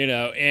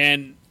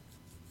 And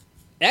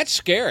that's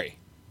scary.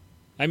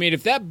 I mean,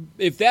 if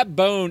that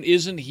bone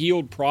isn't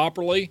healed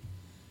properly,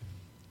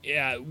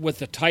 with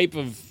the type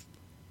of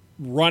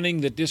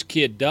running that this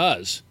kid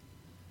does,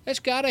 that's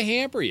got to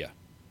hamper you.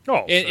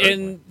 Oh,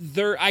 and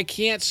I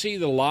can't see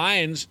the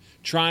Lions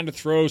trying to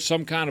throw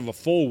some kind of a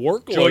full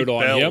workload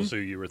on him. Bell's who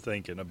you were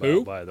thinking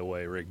about, by the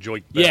way, Rick.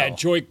 Joik Bell. Yeah,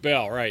 Joik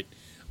Bell, right.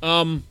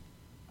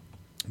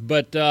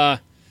 But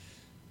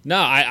no,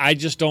 I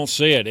just don't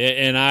see it,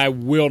 and I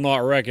will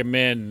not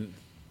recommend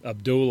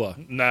Abdullah.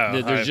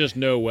 No. There's just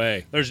no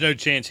way. There's no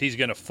chance he's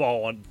going to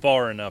fall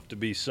far enough to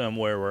be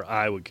somewhere where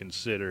I would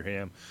consider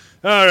him.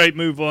 All right,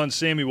 move on.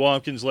 Sammy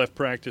Watkins left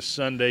practice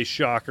Sunday.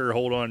 Shocker.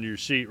 Hold on to your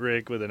seat,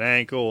 Rick, with an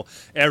ankle.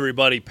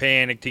 Everybody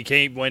panicked.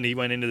 When he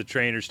went into the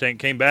trainer's tent,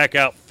 came back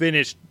out,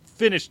 finished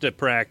the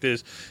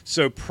practice.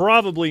 So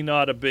probably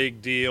not a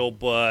big deal,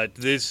 but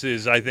this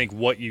is, I think,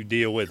 what you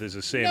deal with as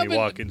a Sammy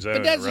Watkins owner,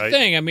 right? But that's the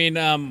thing. I mean,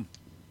 I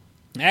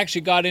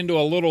actually got into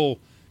a little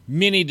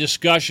mini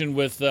discussion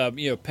with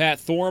Pat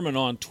Thorman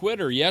on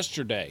Twitter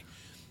yesterday.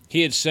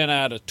 He had sent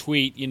out a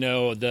tweet,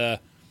 the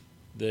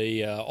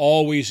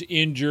always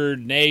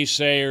injured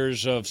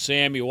naysayers of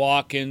Sammy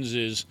Watkins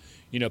is,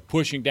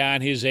 pushing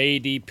down his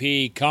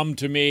ADP. Come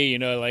to me,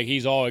 like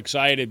he's all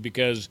excited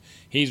because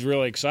he's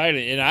really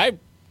excited. And I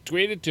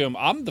tweeted to him,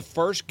 I'm the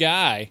first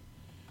guy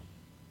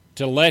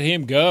to let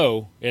him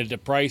go at the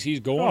price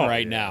he's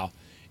going now.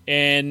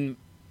 And,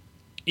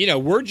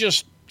 we're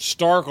just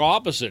stark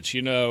opposites,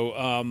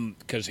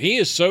 because he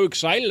is so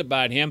excited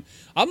about him.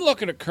 I'm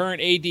looking at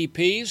current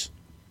ADPs.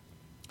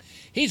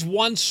 He's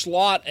one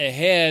slot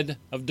ahead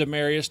of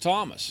Demaryius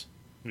Thomas.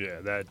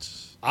 Yeah,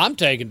 I'm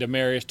taking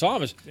Demaryius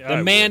Thomas.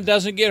 The man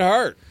doesn't get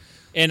hurt.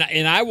 And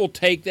I will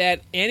take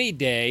that any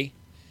day,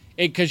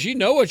 because you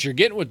know what you're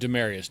getting with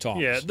Demaryius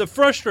Thomas. Yeah, the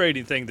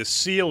frustrating thing, the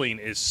ceiling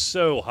is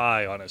so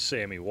high on a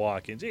Sammy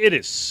Watkins. It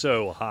is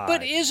so high.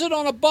 But is it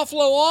on a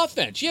Buffalo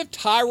offense? You have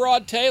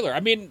Tyrod Taylor. I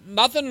mean,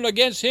 nothing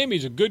against him.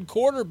 He's a good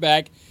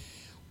quarterback.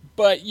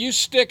 But you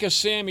stick a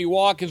Sammy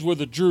Watkins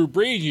with a Drew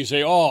Brees, you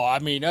say,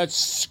 that's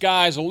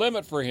sky's the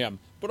limit for him.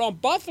 But on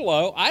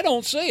Buffalo, I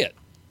don't see it.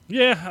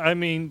 Yeah, I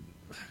mean,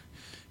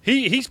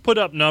 he's put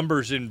up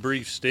numbers in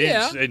brief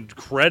stints,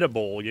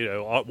 incredible,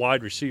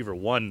 wide receiver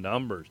 1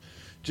 numbers.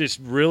 Just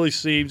really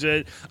seems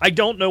that I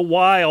don't know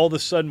why all of a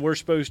sudden we're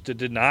supposed to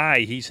deny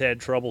he's had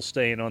trouble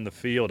staying on the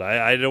field.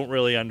 I don't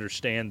really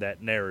understand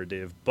that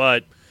narrative,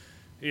 but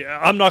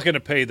I'm not going to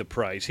pay the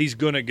price. He's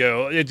going to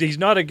go. He's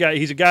not a guy.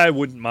 He's a guy I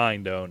wouldn't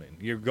mind owning.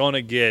 You're going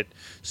to get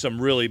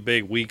some really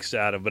big weeks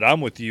out of it. But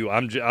I'm with you.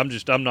 I'm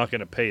not going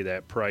to pay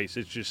that price.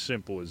 It's just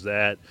simple as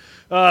that.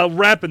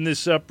 Wrapping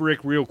this up, Rick,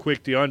 real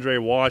quick.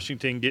 DeAndre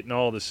Washington getting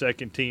all the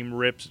second team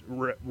reps.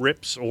 Yeah,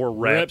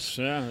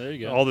 there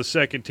you go. All the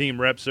second team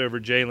reps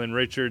over Jalen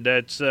Richard.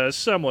 That's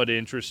somewhat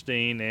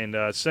interesting. And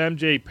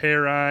Samjay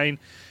Perrine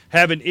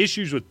having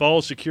issues with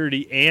ball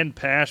security and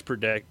pass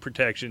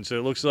protection. So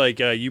it looks like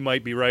you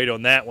might be right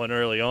on that one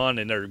early on,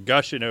 and they're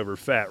gushing over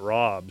Fat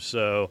Rob.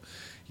 So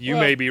you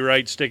may be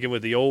right sticking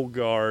with the old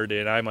guard,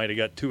 and I might have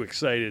got too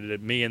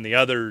excited. Me and the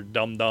other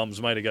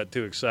dum-dums might have got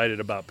too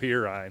excited about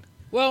Perrine.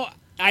 Well,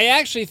 I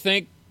actually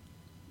think,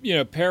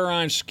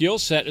 Perrine's skill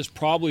set is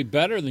probably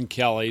better than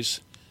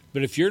Kelly's.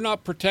 But if you're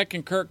not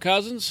protecting Kirk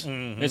Cousins,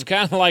 it's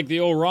kind of like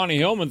the old Ronnie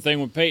Hillman thing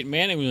when Peyton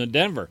Manning was in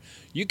Denver.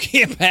 You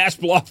can't pass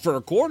block for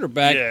a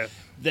quarterback.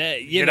 Yeah.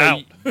 Get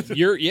out.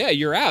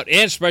 You're out,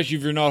 and especially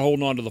if you're not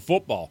holding on to the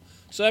football.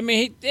 So I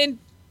mean,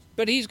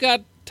 but he's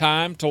got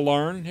time to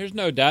learn. There's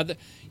no doubt that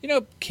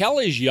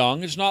Kelly's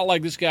young. It's not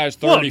like this guy's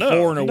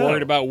 34 and are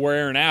worried about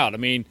wearing out. I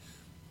mean,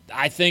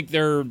 I think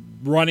their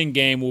running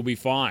game will be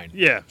fine.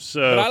 Yeah,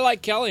 but I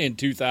like Kelly in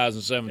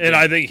 2017. And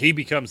I think he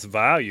becomes the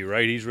value,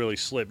 right? He's really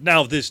slipped.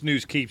 Now, if this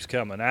news keeps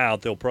coming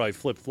out, they'll probably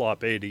flip-flop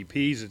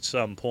ADPs at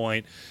some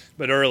point.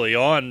 But early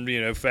on,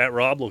 Fat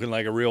Rob looking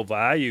like a real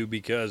value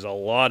because a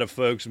lot of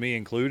folks, me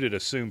included,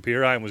 assumed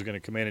Perrine was going to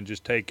come in and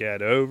just take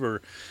that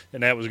over,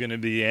 and that was going to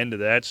be the end of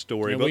that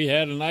story. And we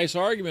had a nice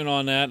argument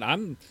on that.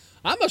 I'm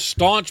a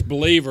staunch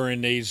believer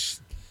in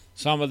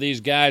some of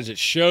these guys that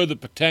show the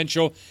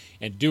potential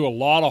and do a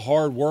lot of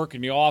hard work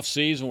in the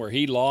offseason where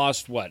he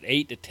lost,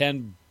 8 to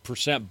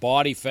 10%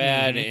 body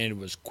fat and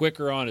was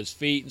quicker on his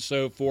feet and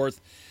so forth.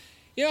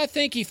 I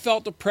think he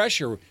felt the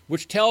pressure,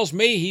 which tells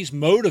me he's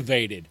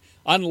motivated,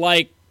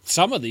 unlike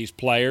some of these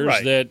players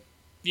that,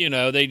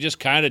 they just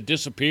kind of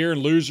disappear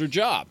and lose their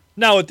job.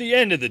 Now, at the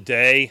end of the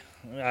day,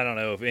 I don't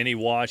know if any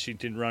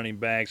Washington running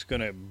back's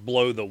going to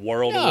blow the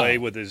world away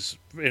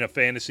in a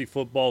fantasy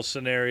football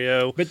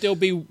scenario. But they'll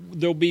be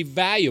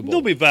valuable.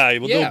 They'll be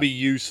valuable. Yeah. They'll be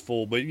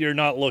useful. But you're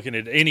not looking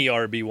at any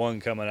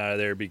RB1 coming out of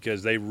there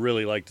because they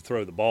really like to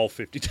throw the ball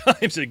 50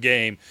 times a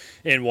game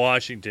in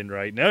Washington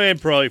right now,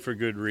 and probably for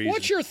good reason.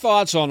 What's your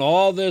thoughts on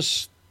all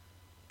this?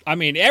 I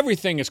mean,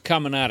 everything is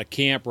coming out of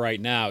camp right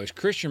now. Is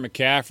Christian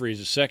McCaffrey is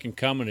the second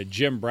coming of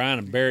Jim Brown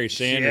and Barry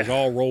Sanders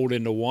all rolled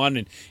into one,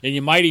 and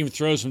you might even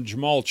throw some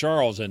Jamal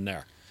Charles in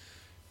there.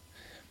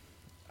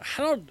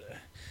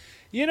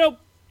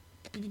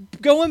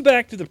 Going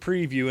back to the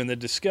preview and the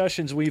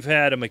discussions we've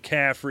had of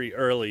McCaffrey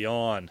early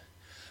on,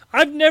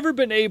 I've never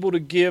been able to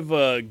give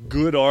a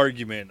good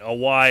argument of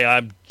why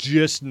I'm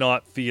just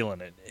not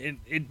feeling it.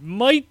 It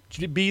might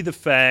be the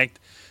fact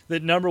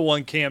that number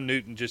one, Cam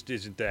Newton just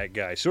isn't that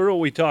guy. Sort of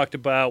what we talked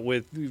about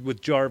with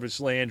Jarvis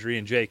Landry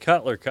and Jay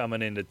Cutler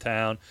coming into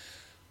town.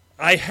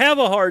 I have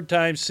a hard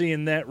time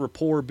seeing that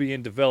rapport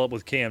being developed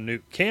with Cam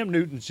Newton. Cam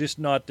Newton's just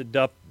not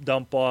the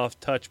dump-off,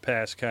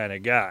 touch-pass kind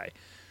of guy.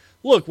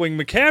 Look, when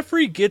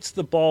McCaffrey gets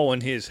the ball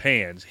in his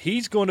hands,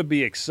 he's going to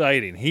be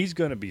exciting. He's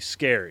going to be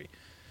scary.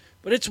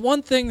 But it's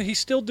one thing that he's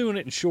still doing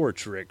it in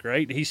shorts, Rick,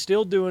 right? He's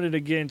still doing it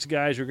against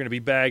guys who are going to be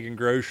bagging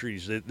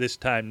groceries this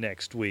time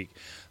next week.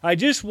 I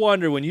just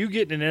wonder, when you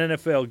get in an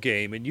NFL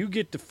game and you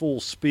get to full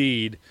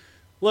speed,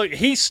 look,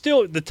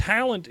 the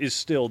talent is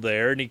still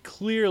there, and he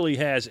clearly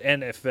has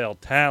NFL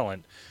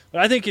talent.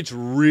 But I think it's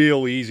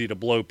real easy to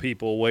blow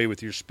people away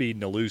with your speed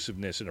and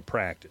elusiveness in a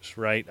practice,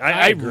 right?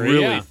 I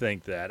really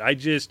think that. I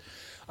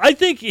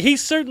think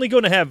he's certainly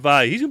going to have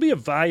value. He's going to be a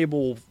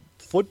valuable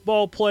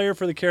football player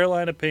for the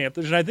Carolina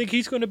Panthers, and I think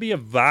he's going to be a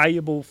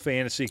valuable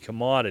fantasy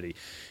commodity.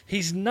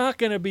 He's not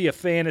going to be a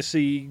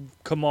fantasy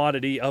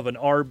commodity of an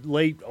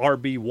late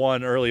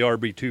RB1, early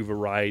RB2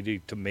 variety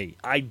to me.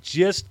 I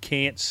just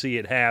can't see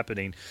it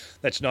happening.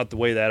 That's not the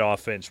way that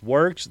offense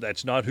works.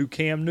 That's not who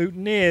Cam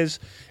Newton is.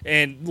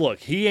 And, look,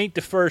 he ain't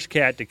the first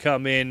cat to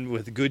come in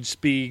with good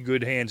speed,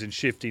 good hands, and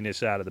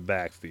shiftiness out of the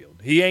backfield.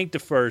 He ain't the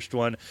first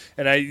one.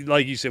 And,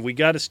 like you said, we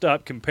got to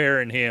stop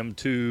comparing him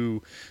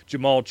to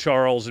Jamal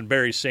Charles and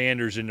Barry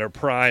Sanders in their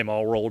prime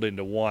all rolled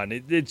into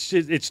one.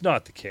 It's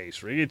not the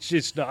case, Rick. It's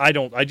just I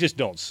just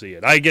don't see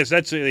it. I guess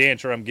that's the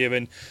answer I'm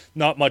giving.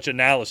 Not much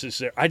analysis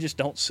there. I just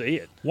don't see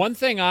it. One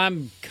thing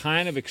I'm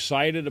kind of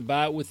excited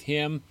about with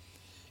him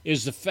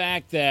is the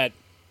fact that,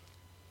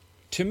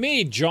 to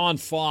me, John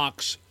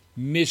Fox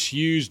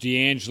misused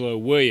D'Angelo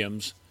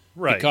Williams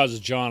because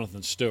of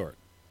Jonathan Stewart.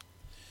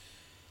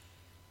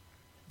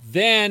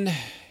 Then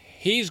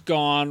he's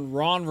gone.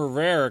 Ron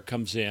Rivera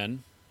comes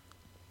in,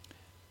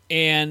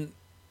 and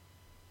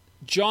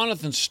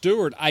Jonathan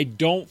Stewart, I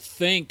don't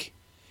think,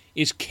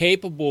 is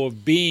capable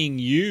of being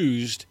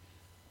used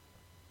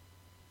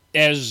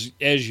as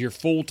your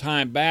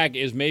full-time back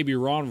as maybe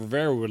Ron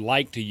Rivera would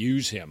like to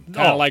use him.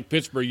 Kind of like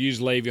Pittsburgh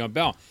used Le'Veon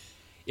Bell.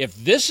 If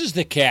this is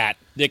the cat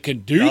that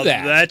can do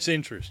that. That's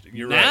interesting.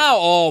 You're right. Now,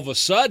 all of a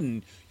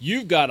sudden,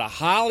 you've got a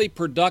highly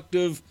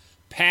productive,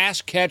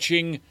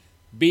 pass-catching,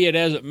 be it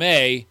as it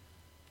may,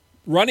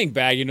 running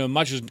back. You know,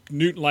 much as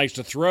Newton likes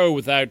to throw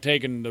without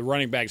taking the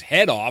running back's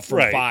head off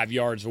from 5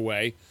 yards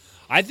away,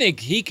 I think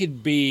he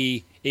could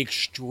be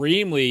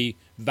extremely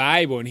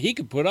valuable, and he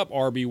could put up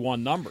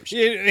RB1 numbers.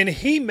 Yeah, and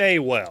he may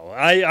well.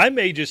 I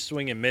may just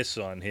swing and miss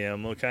on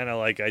him, kind of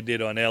like I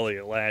did on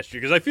Elliott last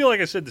year, because I feel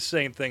like I said the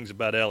same things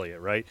about Elliott,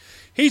 right?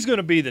 He's going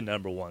to be the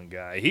number one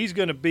guy. He's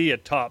going to be a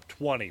top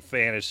 20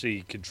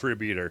 fantasy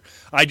contributor.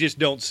 I just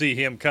don't see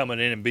him coming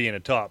in and being a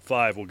top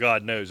 5. Well,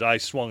 God knows I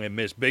swung and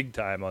missed big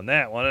time on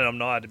that one, and I'm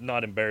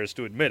not embarrassed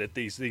to admit it.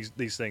 These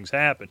things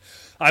happen.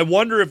 I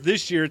wonder if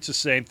this year it's the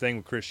same thing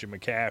with Christian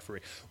McCaffrey.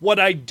 What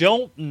I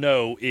don't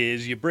know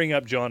is you bring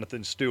up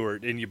Jonathan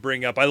Stewart, and you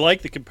bring up – I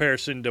like the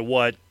comparison to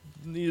what –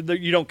 you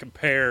don't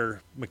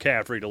compare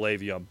McCaffrey to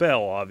Le'Veon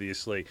Bell,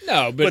 obviously.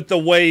 No, but the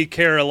way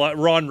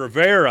Ron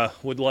Rivera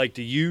would like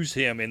to use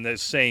him in the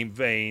same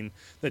vein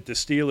that the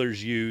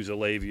Steelers use a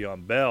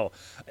Le'Veon Bell.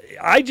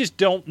 I just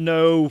don't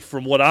know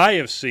from what I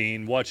have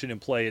seen watching him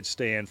play at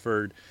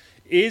Stanford,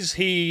 is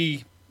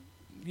he –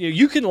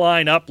 you can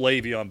line up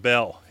Le'Veon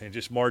Bell and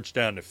just march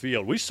down the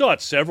field. We saw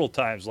it several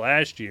times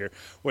last year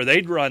where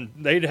they'd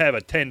have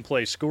a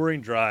 10-play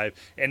scoring drive,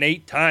 and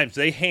 8 times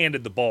they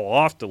handed the ball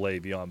off to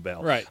Le'Veon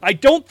Bell. Right. I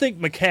don't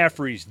think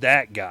McCaffrey's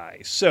that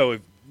guy. So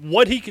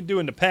what he can do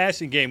in the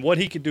passing game, what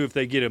he can do if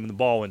they get him the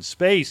ball in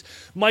space,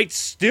 might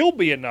still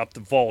be enough to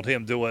vault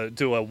him to a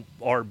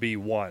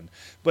RB1.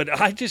 But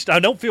I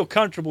don't feel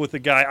comfortable with the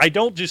guy. I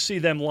don't just see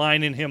them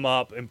lining him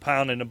up and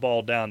pounding the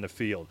ball down the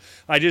field.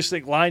 I just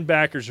think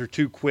linebackers are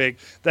too quick.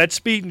 That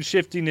speed and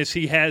shiftiness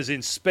he has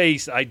in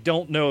space, I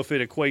don't know if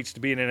it equates to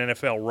being an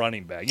NFL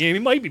running back. He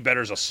might be better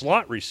as a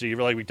slot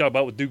receiver, like we talked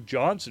about with Duke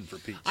Johnson, for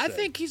Pete's sake. I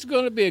think he's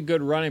going to be a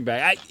good running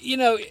back.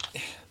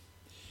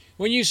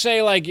 When you say,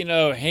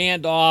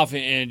 hand off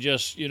and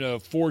just,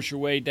 force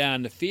your way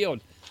down the field,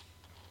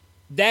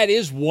 that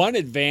is one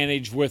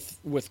advantage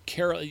with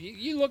Carolina.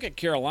 You look at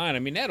Carolina,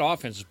 that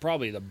offense is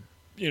probably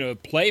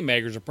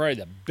playmakers are probably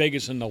the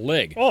biggest in the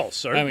league. Oh,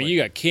 certainly. You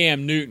got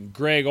Cam Newton,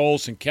 Greg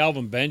Olsen,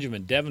 Kelvin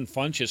Benjamin, Devin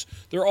Funchess.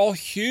 They're all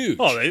huge.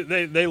 Oh,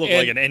 they look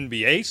like an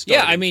NBA star.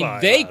 Yeah,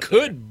 they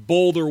could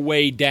bowl their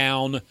way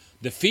down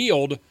the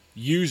field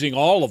using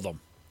all of them.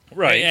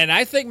 Right. And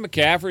I think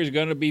McCaffrey is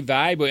going to be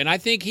valuable, and I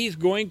think he's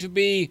going to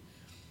be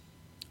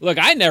 – look,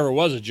 I never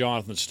was a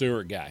Jonathan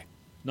Stewart guy.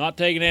 Not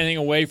taking anything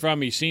away from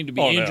him. He seemed to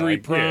be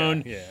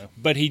injury-prone,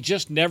 but he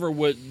just never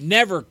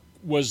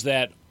was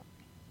that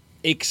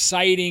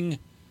exciting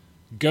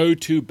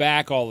go-to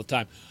back all the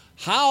time.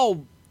 How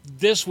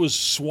this was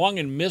swung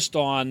and missed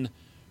on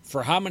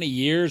for how many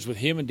years with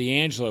him and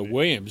D'Angelo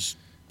Williams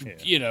 –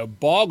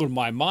 boggled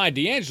my mind.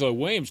 D'Angelo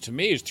Williams, to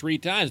me, is 3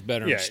 times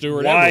better than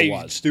Stewart ever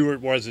was. Why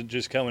Stewart wasn't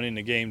just coming in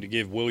the game to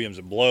give Williams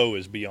a blow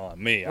is beyond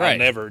me.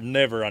 Right. I'll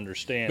never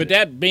understand But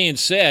that being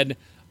said,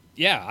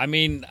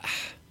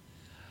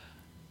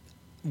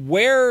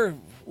 where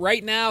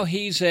right now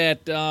he's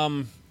at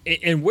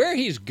and where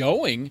he's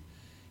going,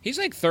 he's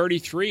like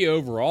 33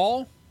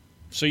 overall.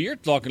 So you're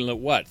talking,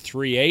 what,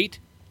 3'8"?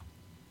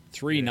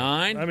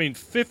 3'9".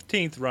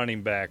 15th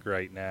running back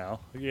right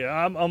now. Yeah,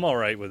 I'm all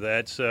right with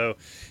that. So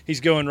he's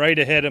going right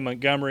ahead of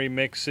Montgomery,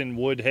 Mixon,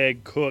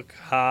 Woodhead, Cook,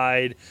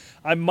 Hyde.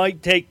 I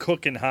might take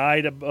Cook and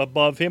Hyde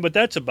above him, but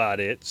that's about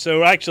it.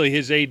 So actually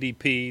his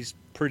ADP's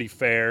pretty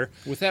fair.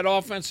 With that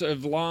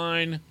offensive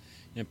line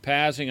and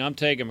passing, I'm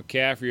taking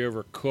McCaffrey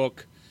over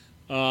Cook.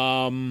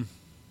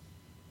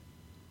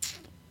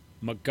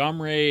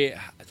 Montgomery,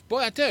 boy,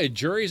 I tell you,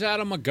 jury's out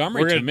on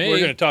Montgomery to me. We're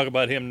going to talk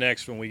about him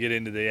next when we get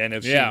into the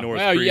NFC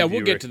North preview.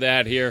 We'll get to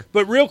that here.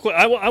 But real quick,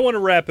 I want to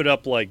wrap it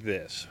up like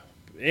this.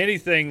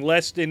 Anything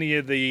less than any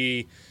of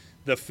the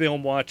the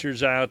film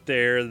watchers out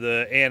there,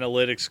 the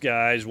analytics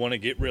guys want to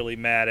get really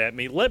mad at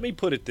me. Let me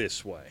put it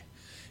this way.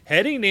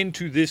 Heading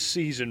into this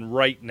season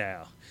right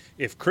now,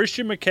 if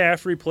Christian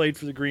McCaffrey played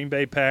for the Green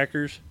Bay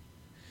Packers,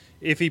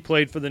 if he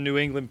played for the New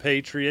England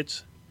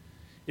Patriots,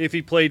 if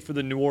he played for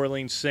the New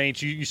Orleans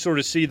Saints, you sort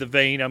of see the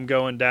vein I'm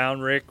going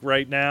down, Rick,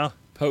 right now.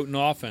 Potent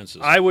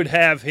offenses. I would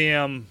have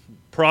him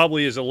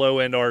probably as a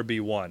low-end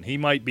RB1. He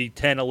might be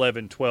 10,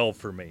 11, 12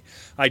 for me.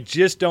 I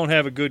just don't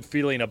have a good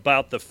feeling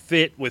about the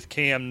fit with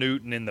Cam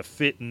Newton and the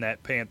fit in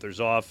that Panthers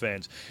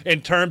offense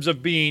in terms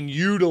of being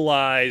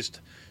utilized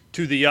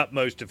to the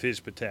utmost of his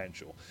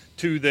potential.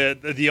 To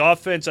the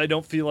offense, I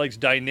don't feel like is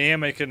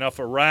dynamic enough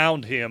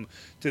around him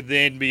to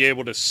then be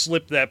able to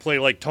slip that play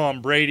like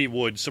Tom Brady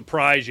would,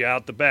 surprise you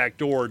out the back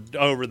door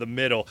over the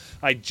middle.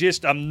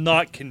 I'm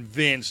not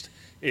convinced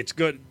it's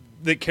good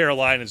that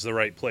Carolina's the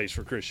right place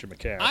for Christian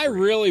McCaffrey. I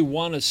really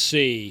want to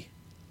see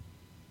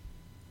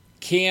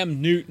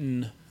Cam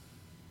Newton,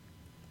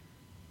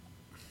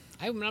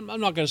 I'm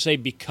not going to say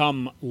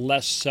become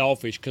less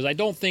selfish, because I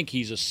don't think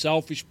he's a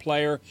selfish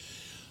player,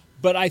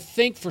 but I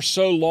think for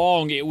so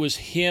long it was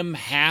him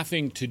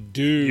having to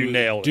do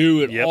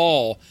it Yep.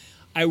 all.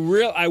 I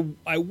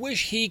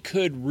wish he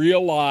could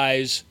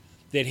realize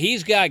that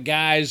he's got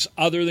guys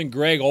other than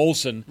Greg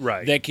Olsen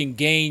that can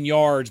gain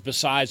yards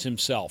besides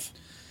himself.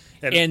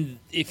 And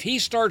if he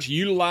starts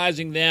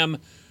utilizing them,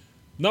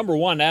 number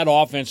one, that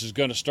offense is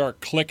going to start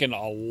clicking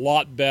a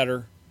lot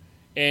better,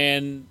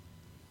 and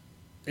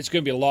it's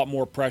going to be a lot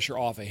more pressure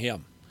off of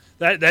him.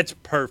 That's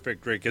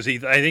perfect, Rick, because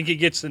I think he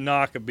gets the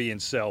knock of being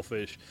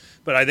selfish.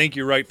 But I think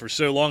you're right. For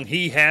so long,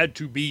 he had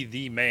to be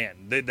the man.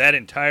 That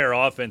entire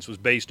offense was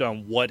based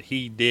on what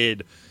he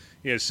did.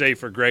 Say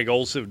for Greg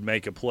Olsen would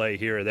make a play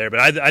here or there. But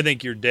I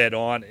think you're dead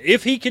on.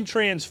 If he can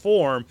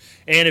transform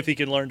and if he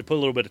can learn to put a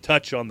little bit of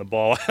touch on the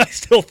ball, I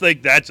still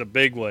think that's a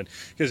big one,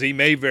 because he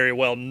may very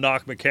well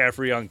knock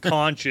McCaffrey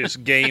unconscious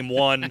game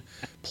one,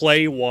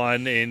 play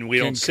one, and we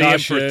don't see him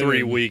for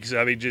 3 weeks.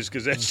 I mean, just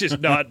because that's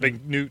just not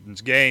Big Newton's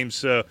game.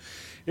 So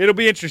it'll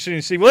be interesting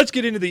to see. Well, let's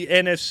get into the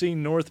NFC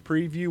North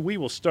preview. We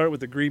will start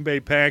with the Green Bay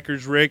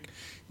Packers, Rick.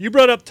 You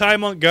brought up Ty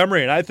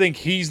Montgomery, and I think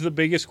he's the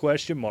biggest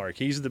question mark.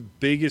 He's the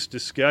biggest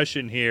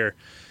discussion here.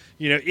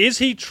 Is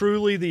he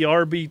truly the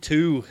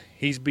RB2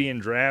 he's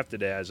being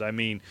drafted as? I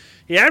mean,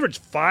 he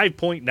averaged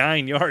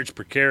 5.9 yards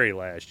per carry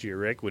last year,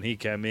 Rick, when he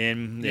came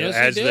in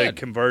as the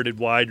converted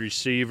wide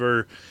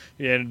receiver,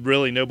 and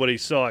really nobody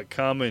saw it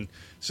coming.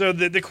 So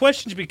the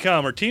questions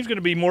become, are teams going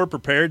to be more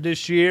prepared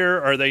this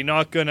year? Are they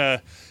not going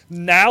to –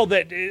 now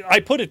that – I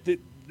put it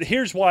 –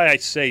 here's why I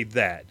say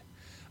that.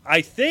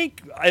 I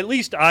think, at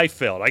least I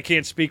felt, I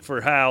can't speak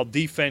for how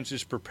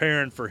defenses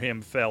preparing for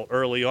him felt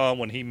early on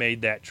when he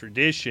made that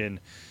tradition,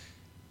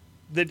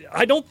 that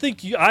I don't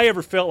think I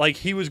ever felt like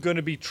he was going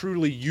to be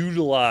truly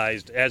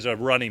utilized as a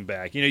running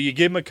back. You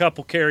give him a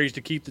couple carries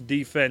to keep the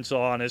defense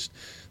honest,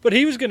 but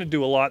he was going to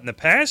do a lot in the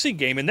passing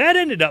game, and that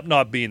ended up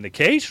not being the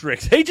case,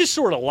 Rick. They just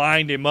sort of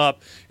lined him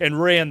up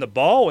and ran the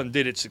ball and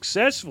did it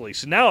successfully.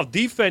 So now if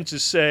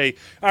defenses say,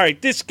 all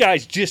right, this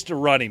guy's just a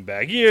running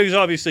back, he's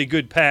obviously a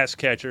good pass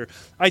catcher,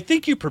 I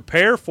think you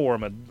prepare for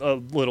him a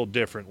little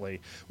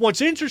differently. What's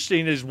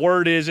interesting is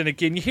word is, and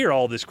again, you hear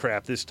all this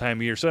crap this time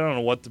of year, so I don't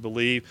know what to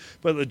believe,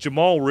 but the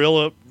Jamal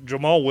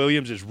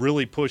Williams is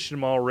really pushing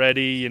him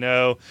already.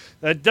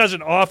 That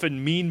doesn't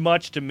often mean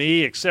much to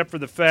me, except for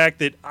the fact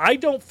that I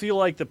don't feel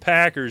like the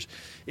Packers,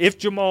 if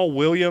Jamal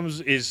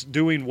Williams is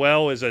doing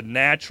well as a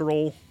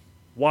natural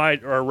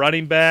wide or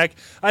running back,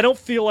 I don't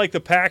feel like the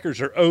Packers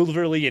are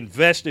overly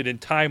invested in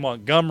Ty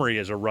Montgomery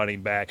as a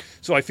running back.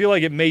 So I feel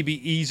like it may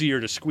be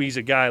easier to squeeze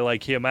a guy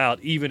like him out,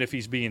 even if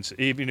he's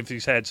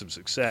had some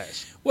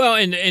success. Well,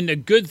 and a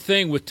good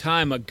thing with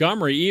Ty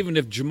Montgomery, even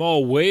if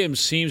Jamal Williams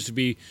seems to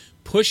be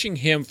pushing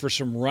him for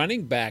some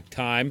running back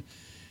time,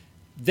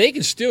 they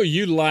can still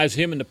utilize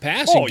him in the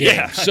passing game.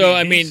 Yeah. So,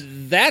 I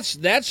mean, that's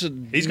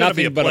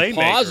nothing but a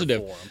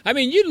positive. I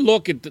mean, you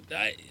look at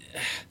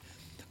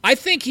I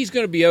think he's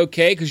going to be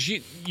okay, because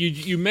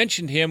you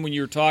mentioned him when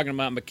you were talking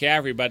about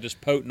McCaffrey, about this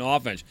potent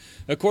offense.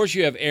 Of course,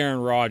 you have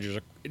Aaron Rodgers,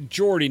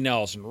 Jordy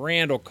Nelson,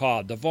 Randall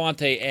Cobb,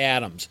 Devontae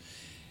Adams,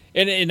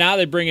 and now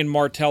they bring in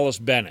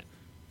Martellus Bennett.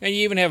 And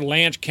you even have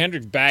Lance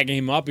Kendricks bagging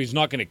him up. He's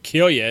not going to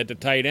kill you at the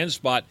tight end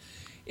spot.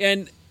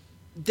 And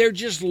they're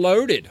just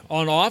loaded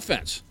on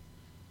offense.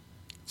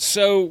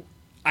 So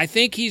I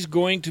think he's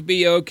going to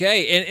be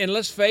okay. And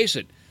let's face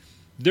it,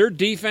 their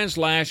defense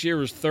last year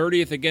was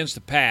 30th against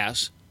the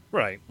pass.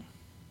 Right.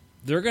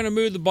 They're going to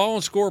move the ball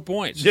and score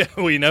points. Yeah,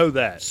 we know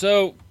that.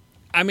 So,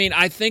 I mean,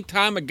 I think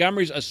Ty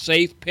Montgomery's a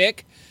safe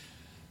pick.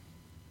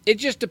 It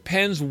just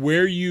depends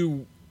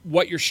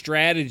what your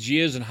strategy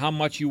is and how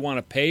much you want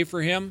to pay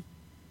for him.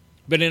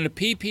 But in a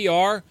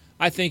PPR,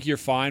 I think you're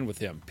fine with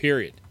him,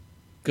 period.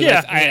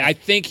 Because I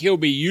think he'll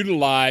be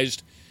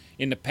utilized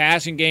in the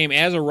passing game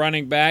as a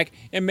running back,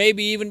 and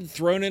maybe even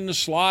thrown in the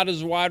slot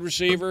as a wide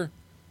receiver.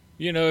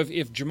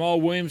 if Jamal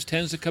Williams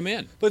tends to come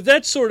in. But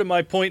that's sort of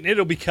my point.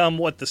 It'll become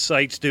what the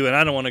sites do, and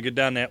I don't want to go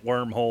down that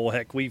wormhole.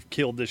 Heck, we've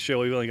killed this show.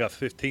 We've only got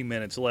 15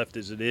 minutes left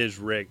as it is,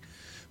 Rick.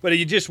 But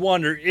you just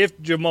wonder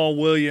if Jamal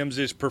Williams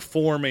is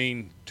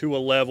performing to a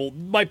level.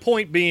 My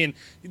point being,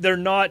 they're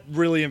not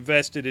really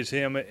invested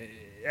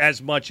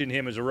as much in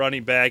him as a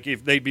running back.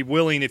 If they'd be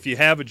willing, if you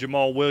have a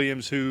Jamal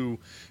Williams who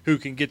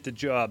can get the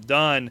job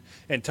done,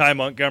 and Ty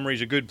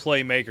Montgomery's a good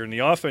playmaker in the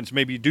offense,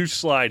 maybe you do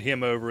slide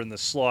him over in the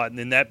slot, and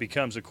then that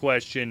becomes a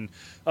question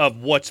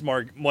of what's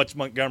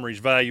Montgomery's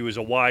value as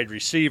a wide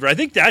receiver. I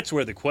think that's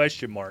where the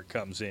question mark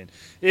comes in.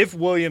 If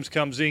Williams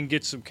comes in,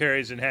 gets some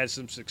carries, and has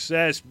some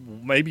success,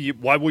 why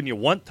wouldn't you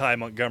want Ty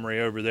Montgomery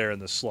over there in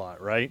the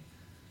slot, right?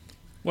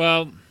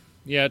 Well,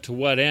 yeah, to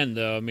what end,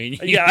 though? I mean,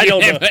 yeah, I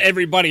don't know.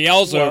 Everybody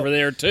else over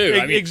there, too.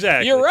 I mean,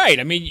 exactly. You're right.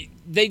 I mean,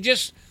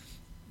 there's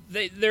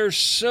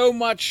so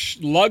much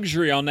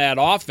luxury on that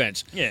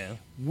offense. Yeah.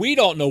 We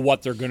don't know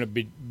what they're going to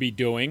be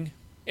doing,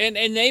 and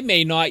they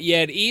may not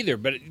yet either,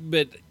 but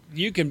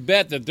you can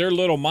bet that their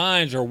little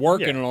minds are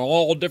working on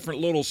all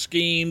different little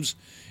schemes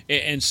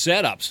and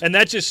setups. And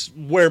that's just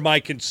where my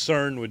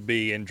concern would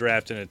be in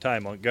drafting a Ty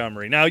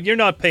Montgomery. Now, you're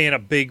not paying a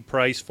big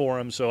price for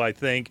him, so I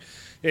think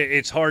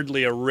it's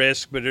hardly a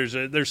risk, but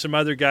there's some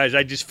other guys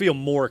I just feel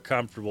more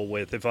comfortable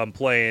with if I'm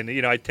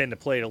playing. I tend to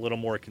play it a little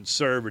more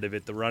conservative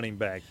at the running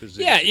back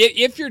position. Yeah,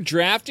 if you're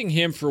drafting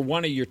him for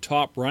one of your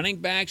top running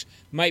backs,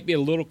 might be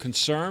a little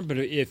concerned, but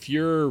if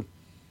you're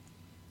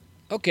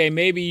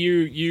maybe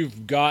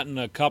you've gotten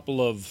a couple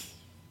of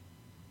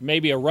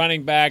maybe a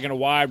running back and a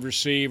wide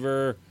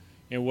receiver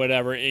and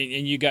whatever,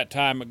 and you got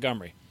Ty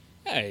Montgomery.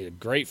 Hey, a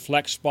great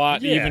flex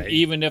spot,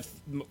 even if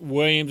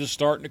Williams is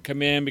starting to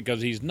come in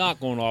because he's not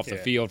going off the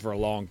field for a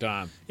long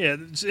time. Yeah,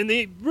 and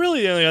the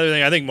only other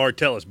thing, I think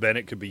Martellus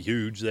Bennett could be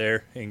huge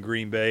there in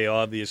Green Bay,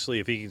 obviously,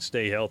 if he can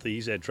stay healthy.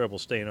 He's had trouble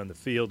staying on the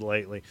field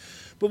lately.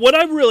 But what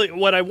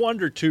I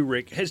wonder, too,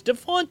 Rick, has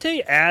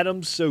Devontae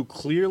Adams so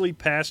clearly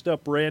passed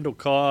up Randall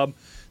Cobb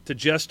to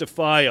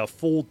justify a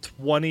full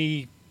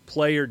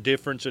 20-player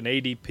difference in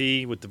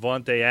ADP with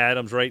Devontae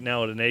Adams right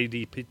now at an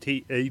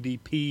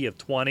ADP of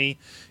 20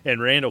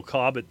 and Randall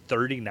Cobb at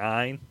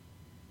 39?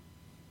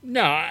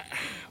 No,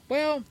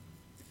 well,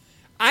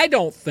 I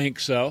don't think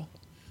so.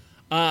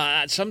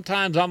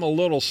 Sometimes I'm a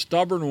little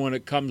stubborn when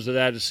it comes to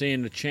that, of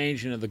seeing the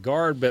changing of the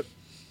guard. But,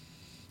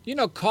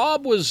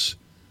 Cobb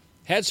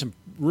had some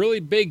really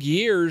big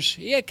years.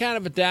 He had kind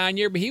of a down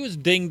year, but he was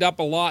dinged up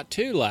a lot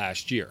too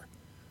last year.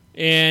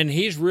 And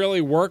he's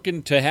really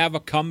working to have a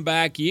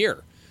comeback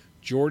year.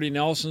 Jordy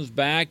Nelson's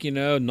back,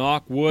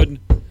 knock wood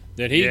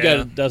that he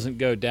doesn't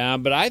go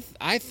down. But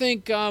I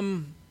think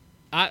I'm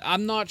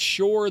not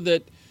sure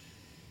that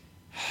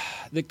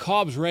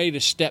Cobb's ready to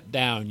step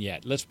down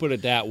yet. Let's put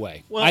it that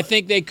way. Well, I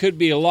think they could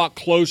be a lot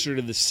closer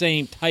to the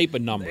same type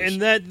of numbers.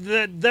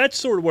 And that's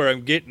sort of where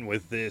I'm getting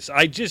with this.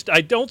 I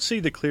don't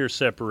see the clear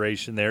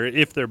separation there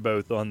if they're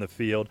both on the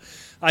field.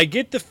 I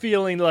get the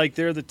feeling like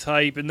they're the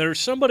type, and there's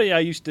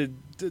somebody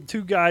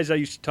two guys I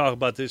used to talk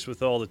about this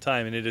with all the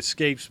time, and it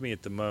escapes me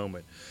at the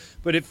moment.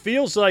 But it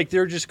feels like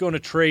they're just going to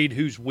trade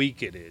whose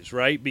week it is,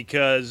 right?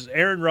 Because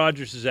Aaron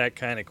Rodgers is that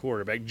kind of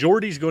quarterback.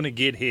 Jordy's going to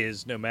get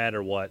his no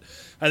matter what.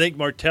 I think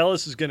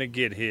Martellus is going to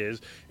get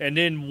his. And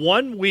then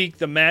one week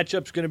the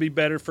matchup's going to be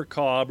better for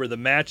Cobb or the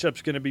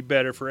matchup's going to be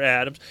better for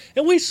Adams.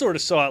 And we sort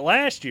of saw it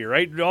last year,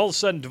 right? All of a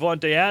sudden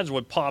Devontae Adams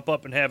would pop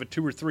up and have a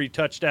 2 or 3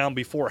 touchdown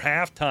before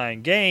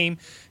halftime game,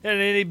 and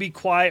then he'd be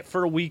quiet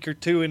for a week or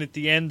two, and at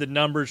the end the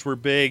numbers were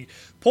big.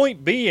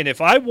 Point being,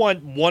 if I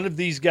want one of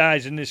these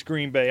guys in this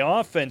Green Bay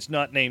offense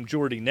not named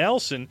Jordy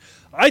Nelson,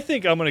 I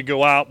think I'm going to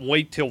go out and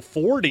wait till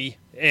 40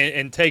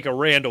 and take a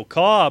Randall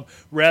Cobb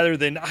rather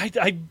than –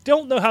 I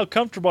don't know how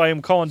comfortable I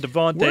am calling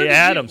Devontae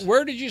Adams.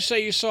 Where did you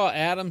say you saw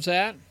Adams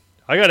at?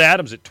 I got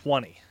Adams at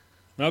 20.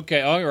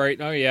 Okay, all right.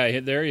 Oh, yeah,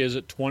 there he is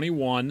at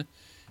 21.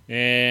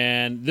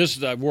 And this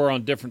is we're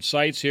on different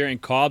sites here,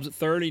 and Cobb's at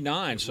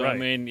 39. So, right. I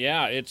mean,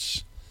 yeah,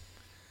 it's –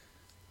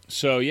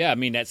 so, yeah, I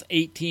mean, that's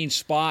 18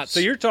 spots. So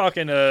you're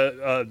talking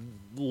a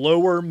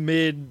lower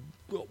mid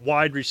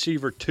wide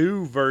receiver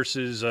 2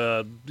 versus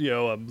a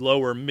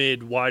lower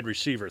mid wide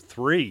receiver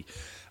 3.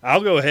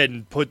 I'll go ahead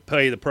and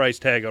pay the price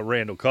tag on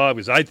Randall Cobb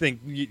because I think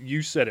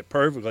you said it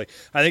perfectly.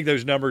 I think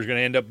those numbers are going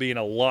to end up being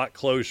a lot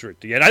closer at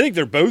the end. I think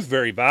they're both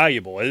very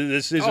valuable.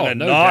 This isn't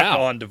knock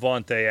on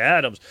Devontae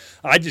Adams.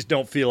 I just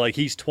don't feel like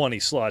he's 20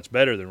 slots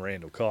better than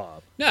Randall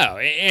Cobb. No,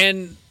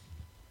 and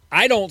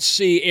I don't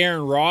see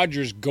Aaron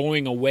Rodgers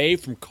going away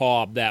from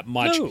Cobb that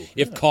much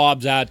if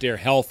Cobb's out there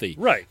healthy.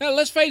 Right. Now,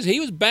 let's face it, he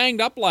was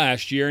banged up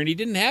last year, and he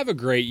didn't have a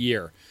great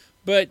year.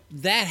 But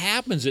that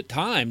happens at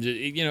times.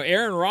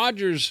 Aaron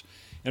Rodgers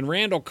and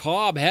Randall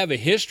Cobb have a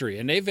history,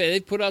 and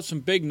they've put out some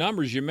big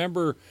numbers. You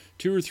remember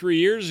 2 or 3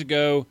 years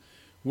ago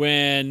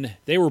when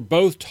they were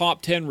both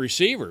top 10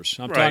 receivers.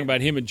 I'm talking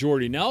about him and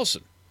Jordy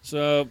Nelson.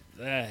 So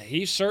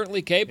he's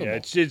certainly capable.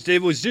 Yeah,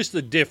 it was just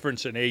the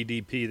difference in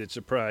ADP that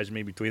surprised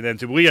me between them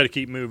two. We got to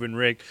keep moving,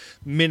 Rick.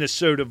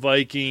 Minnesota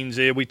Vikings.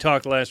 We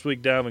talked last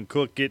week, Dalvin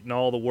Cook getting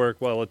all the work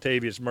while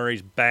Latavius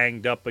Murray's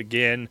banged up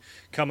again.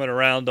 Coming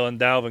around on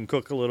Dalvin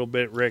Cook a little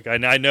bit, Rick. I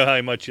know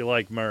how much you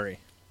like Murray.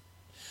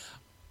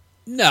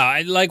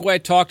 No, like what I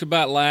talked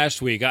about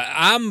last week.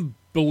 I'm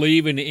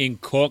believing in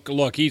Cook.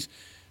 Look,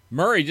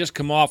 Murray just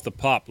come off the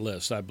PUP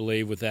list, I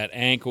believe, with that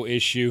ankle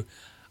issue.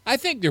 I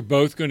think they're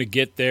both going to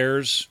get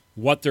theirs.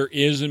 What there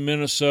is in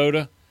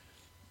Minnesota,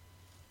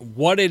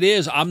 what it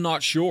is, I'm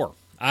not sure.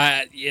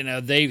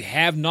 They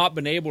have not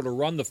been able to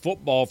run the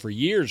football for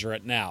years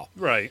right now.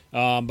 Right.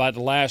 By the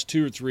last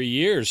 2 or 3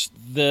 years,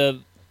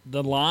 the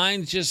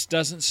line just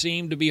doesn't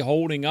seem to be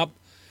holding up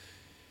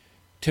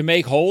to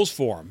make holes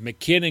for him.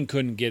 McKinnon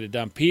couldn't get it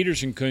done.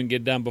 Peterson couldn't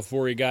get it done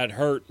before he got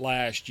hurt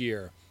last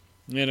year.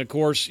 And, of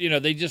course,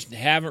 they just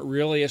haven't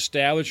really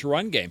established a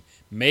run game.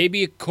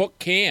 Maybe a Cook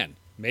can.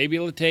 Maybe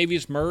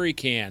Latavius Murray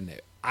can.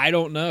 I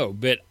don't know.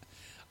 But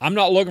I'm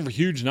not looking for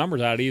huge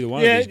numbers out of either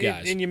one of these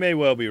guys. And you may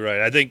well be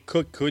right. I think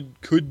Cook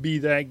could be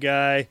that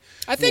guy.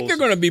 I think they're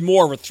going to be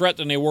more of a threat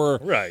than they were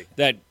right.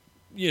 That,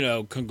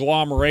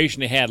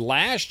 conglomeration they had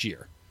last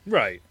year.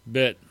 Right.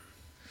 But,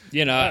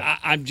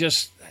 I'm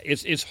just –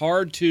 it's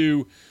hard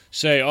to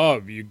say,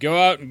 oh, you go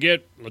out and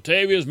get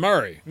Latavius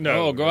Murray.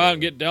 No. Go out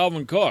and get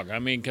Dalvin Cook. I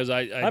mean, because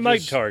I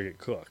might target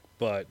Cook,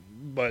 but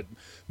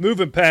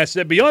moving past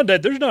that, beyond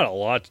that, there's not a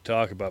lot to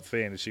talk about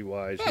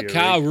fantasy-wise here.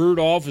 Kyle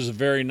Rudolph is a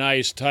very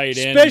nice tight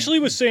end. Especially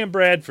with Sam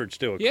Bradford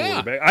still a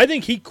quarterback. I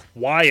think he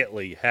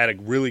quietly had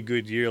a really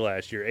good year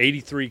last year.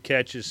 83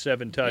 catches,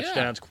 7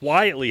 touchdowns. Yeah.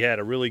 Quietly had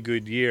a really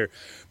good year.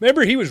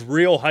 Remember, he was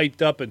real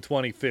hyped up in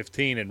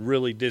 2015 and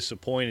really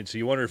disappointed, so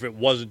you wonder if it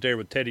wasn't there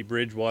with Teddy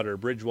Bridgewater.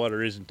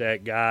 Bridgewater isn't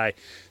that guy.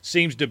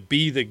 Seems to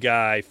be the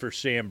guy for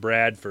Sam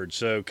Bradford.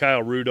 So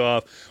Kyle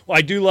Rudolph. Well,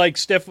 I do like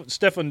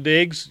Stefon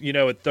Diggs,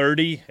 at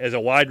 30 as a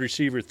wide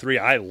receiver 3.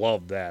 I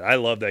love that. I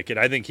love that kid.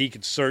 I think he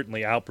could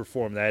certainly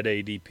outperform that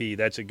ADP.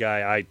 That's a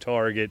guy I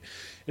target.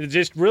 And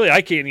just really,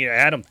 I can't.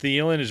 Adam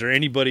Thielen. Is there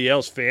anybody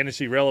else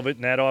fantasy relevant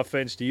in that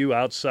offense to you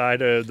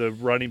outside of the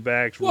running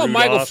backs? Well, Rudolph?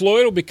 Michael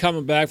Floyd will be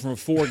coming back from a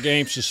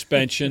 4-game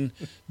suspension.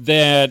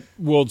 That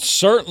will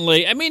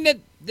certainly. I mean,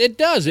 it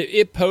does.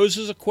 It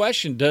poses a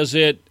question. Does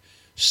it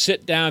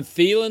sit down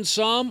Thielen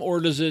some, or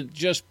does it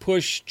just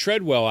push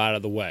Treadwell out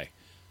of the way?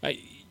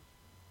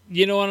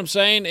 You know what I'm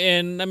saying?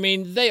 And, Adam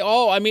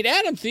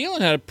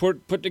Thielen had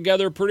put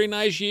together a pretty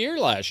nice year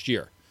last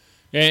year.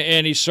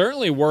 And he's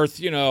certainly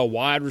worth, a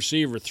wide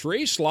receiver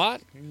 3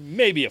 slot.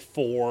 Maybe a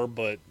 4,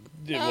 but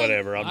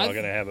whatever. I'm not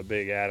going to have a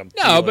big Adam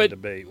Thielen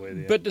debate with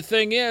you. But the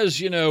thing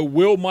is,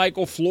 will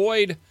Michael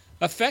Floyd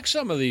affect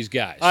some of these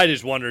guys? I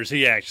just wonder, is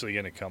he actually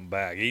going to come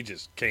back? He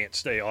just can't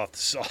stay off the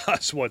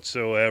sauce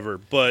whatsoever.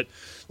 But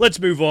let's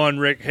move on,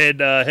 Rick. Head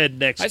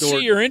next door. I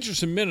see your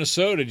interest in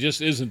Minnesota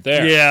just isn't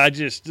there. Yeah,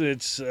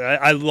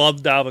 I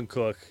love Dalvin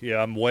Cook.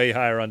 Yeah, I'm way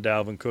higher on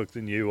Dalvin Cook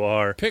than you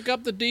are. Pick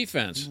up the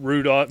defense.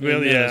 Rudolph,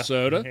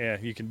 Minnesota. Yeah,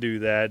 you can do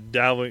that.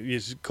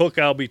 Cook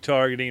I'll be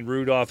targeting.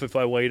 Rudolph if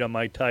I wait on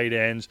my tight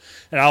ends.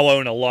 And I'll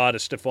own a lot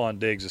of Stefon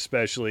Diggs,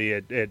 especially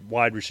at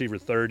wide receiver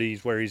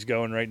 30s where he's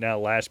going right now,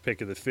 last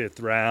pick of the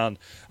 5th round.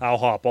 I'll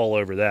hop all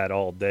over that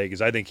all day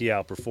because I think he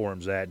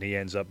outperforms that and he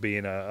ends up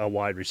being a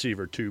wide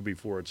receiver 2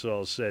 before it's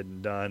all said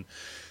and done.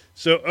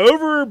 So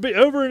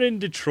over in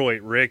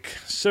Detroit, Rick,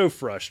 so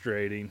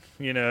frustrating.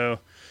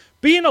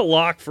 Being a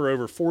lock for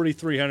over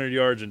 4,300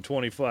 yards and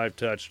 25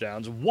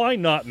 touchdowns, why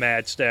not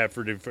Matt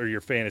Stafford for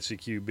your fantasy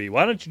QB?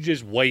 Why don't you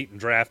just wait and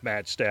draft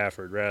Matt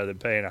Stafford rather than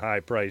paying a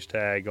high price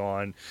tag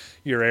on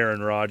your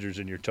Aaron Rodgers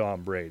and your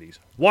Tom Brady's?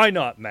 Why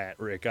not Matt,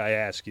 Rick? I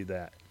ask you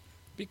that.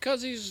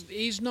 Because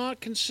he's not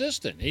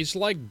consistent. He's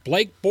like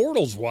Blake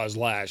Bortles was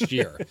last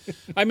year.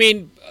 I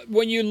mean,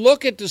 when you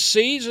look at the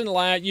season,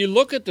 you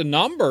look at the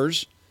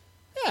numbers,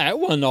 it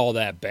wasn't all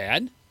that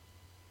bad.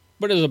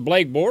 But as a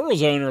Blake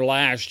Bortles owner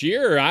last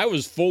year, I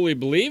was fully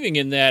believing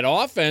in that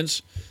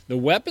offense, the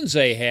weapons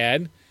they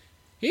had.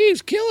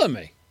 He's killing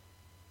me.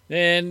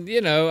 And,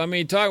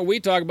 we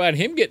talk about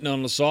him getting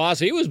on the sauce.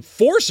 He was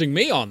forcing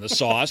me on the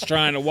sauce,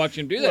 trying to watch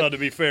him do that. Well, to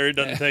be fair, it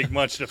doesn't take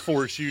much to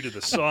force you to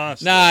the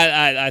sauce. No,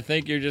 I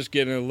think you're just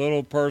getting a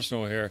little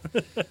personal here.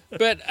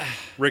 But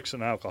Rick's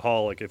an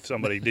alcoholic if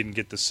somebody didn't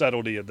get the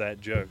subtlety of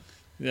that joke.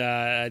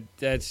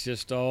 That's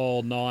just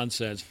all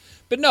nonsense.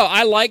 But, no,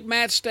 I like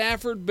Matt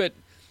Stafford, but,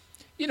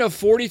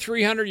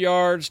 4,300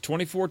 yards,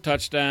 24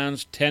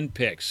 touchdowns, 10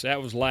 picks.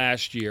 That was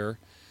last year.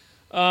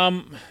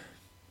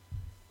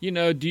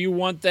 Do you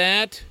want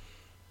that?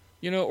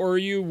 Or are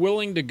you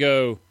willing to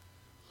go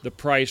the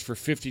price for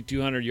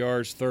 5,200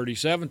 yards,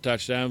 37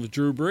 touchdowns with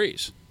Drew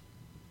Brees?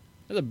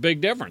 That's a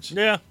big difference.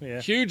 Yeah.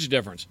 Huge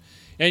difference.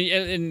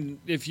 And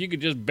if you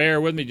could just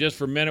bear with me just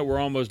for a minute, we're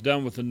almost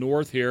done with the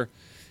North here.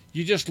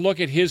 You just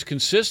look at his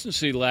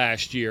consistency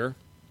last year.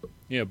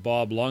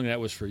 Bob Lung, that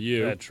was for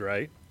you. That's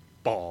right.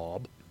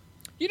 Bob.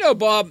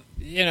 Bob,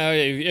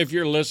 if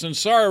you're listening,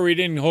 sorry we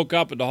didn't hook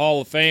up at the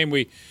Hall of Fame.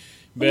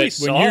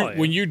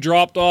 When you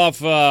dropped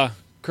off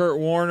Kurt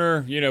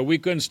Warner, we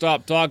couldn't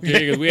stop talking to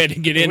you because we had to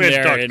get in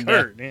there.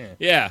 Kurt,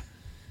 yeah.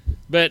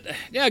 But,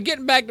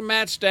 getting back to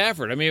Matt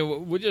Stafford, I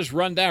mean, we'll just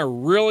run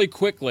down really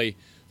quickly.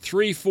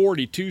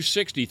 340,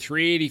 260,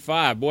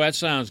 385. Boy, that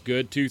sounds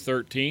good.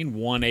 213,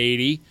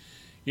 180,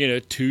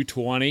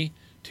 220,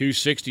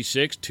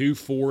 266,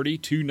 240,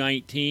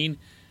 219.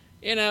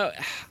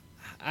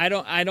 I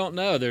don't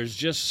know. There's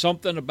just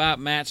something about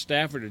Matt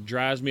Stafford that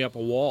drives me up a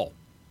wall.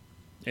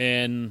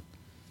 And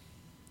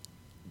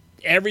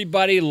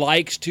everybody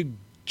likes to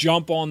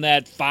jump on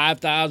that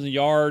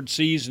 5,000-yard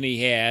season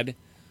he had,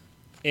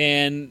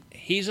 and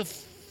he's a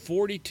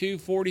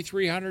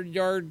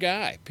 4,300-yard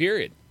guy,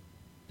 period.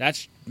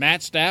 That's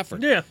Matt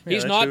Stafford. Yeah,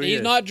 he's not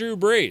Drew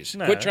Brees.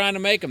 No. Quit trying to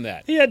make him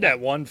that. He had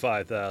that one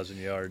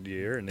 5,000-yard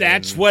year. And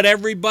that's what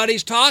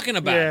everybody's talking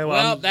about. Yeah,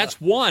 well,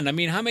 that's one. I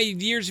mean, how many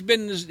years have you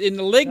been in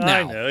the league now?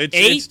 I know. 8?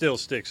 It still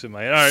sticks in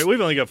my head. All right, we've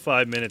only got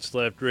 5 minutes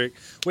left, Rick.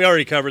 We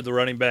already covered the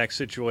running back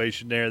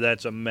situation there.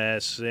 That's a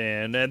mess,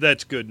 and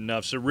that's good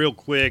enough. So real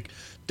quick,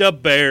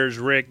 Dub Bears,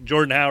 Rick.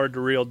 Jordan Howard,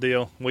 the real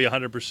deal. We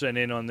 100%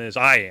 in on this.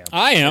 I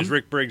am. Is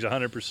Rick Briggs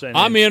 100% in?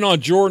 I'm in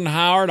on Jordan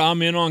Howard.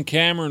 I'm in on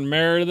Cameron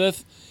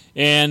Meredith.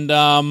 And,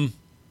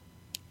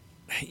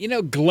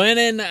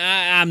 Glennon,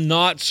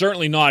 I'm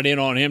certainly not in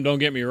on him. Don't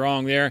get me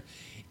wrong there.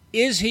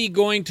 Is he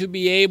going to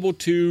be able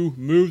to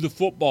move the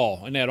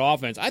football in that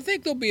offense? I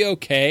think they'll be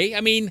okay. I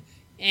mean,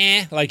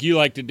 like you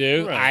like to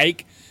do, right.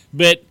 Ike.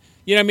 But,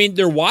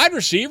 their wide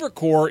receiver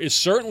core is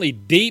certainly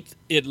deep,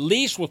 at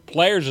least with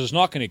players that's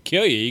not going to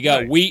kill you. You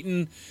got right.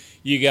 Wheaton.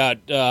 You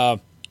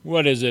got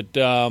what is it?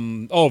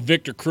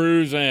 Victor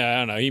Cruz. I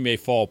don't know. He may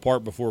fall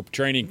apart before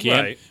training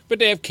camp. Right. But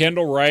they have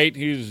Kendall Wright,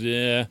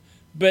 who's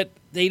but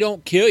they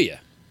don't kill you.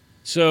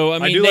 So,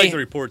 I do like the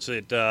reports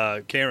that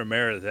Cameron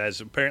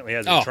Meredith apparently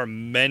has a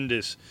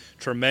tremendous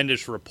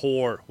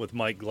rapport with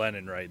Mike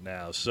Glennon right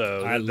now.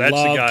 So I that's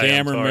love the guy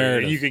Cameron I'm targeting.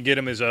 Meredith. You can get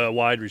him as a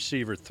wide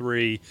receiver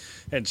 3,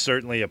 and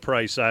certainly a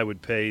price I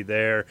would pay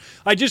there.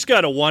 I just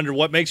got to wonder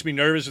what makes me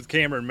nervous with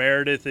Cameron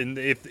Meredith, and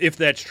if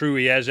that's true,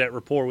 he has that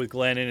rapport with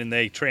Glennon, and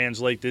they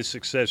translate this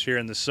success here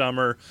in the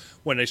summer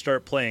when they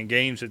start playing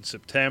games in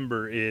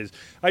September. Is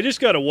I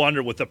just got to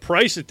wonder with the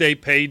price that they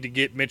paid to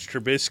get Mitch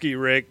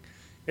Trubisky, Rick.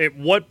 At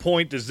what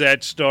point does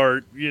that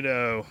start,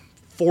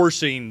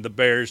 forcing the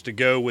Bears to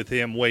go with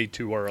him way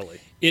too early?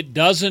 It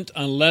doesn't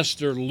unless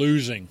they're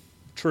losing.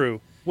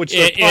 True, which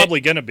they're probably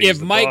going to be.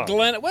 If Mike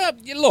Glennon,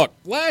 look,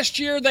 last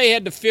year they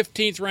had the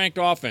 15th ranked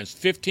offense,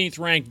 15th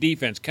ranked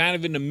defense, kind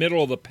of in the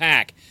middle of the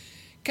pack.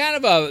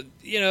 Kind of a,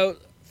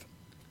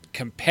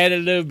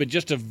 competitive, but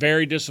just a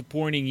very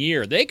disappointing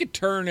year. They could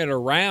turn it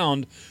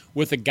around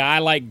with a guy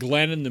like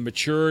Glennon, the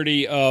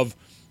maturity of,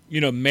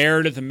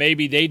 Meredith, and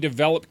maybe they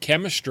develop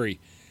chemistry.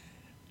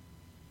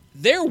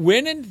 They're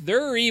winning.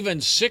 They're even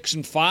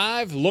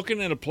 6-5,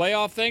 looking at a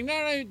playoff thing.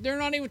 They're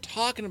not even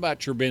talking about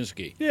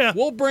Trubinsky. Yeah,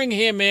 we'll bring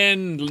him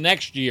in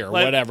next year,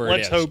 whatever it is.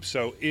 Let's hope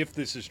so, if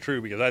this is true,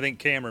 because I think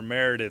Cameron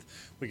Meredith,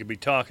 we could be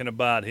talking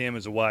about him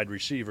as a wide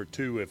receiver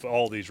too, if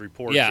all these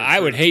reports. Yeah, are I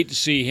true. would hate to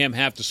see him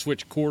have to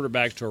switch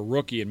quarterbacks to a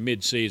rookie in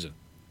mid-season,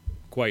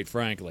 quite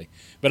frankly.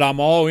 But I'm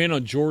all in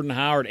on Jordan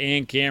Howard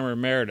and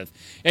Cameron Meredith.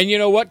 And you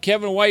know what?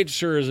 Kevin White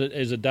sure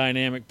is a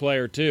dynamic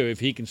player too, if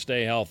he can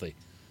stay healthy.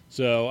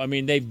 So,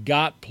 they've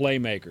got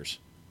playmakers.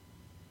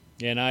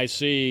 And I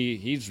see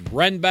he's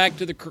run back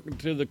to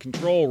the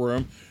control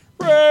room.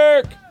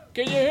 Rick,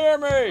 can you hear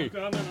me?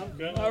 I'm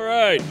coming. All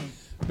right.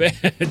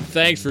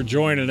 Thanks for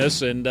joining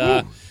us. And,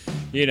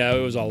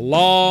 it was a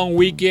long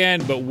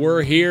weekend, but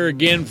we're here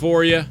again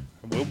for you.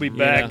 We'll be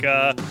back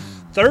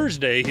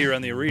Thursday here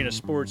on the Arena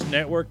Sports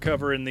Network,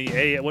 covering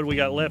what do we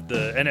got left?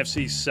 The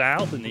NFC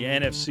South and the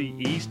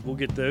NFC East. We'll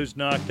get those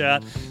knocked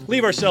out.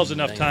 Leave ourselves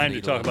enough time to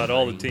talk about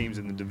all the teams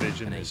in the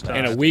division this time.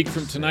 And a week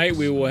from tonight,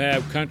 we will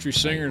have country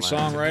singer and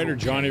songwriter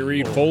Johnny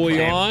Reed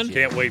Foley on.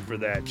 Can't wait for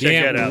that.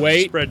 Check that out.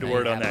 Wait. Spread the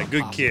word on that.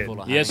 Good kid.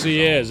 Yes,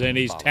 he is, and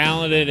he's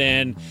talented,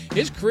 and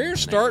his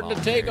career's starting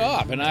to take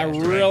off, and I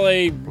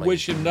really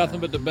wish him nothing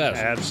but the best.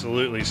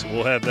 Absolutely. So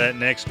we'll have that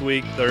next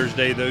week,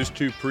 Thursday, those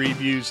 2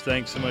 previews.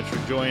 Thanks so much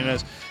for joining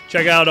us.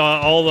 Check out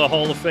all the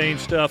Hall of Fame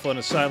stuff on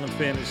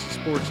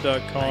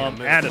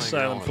AsylumFantasySports.com, at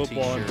Asylum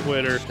Football on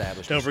Twitter.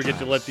 Don't forget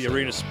to let the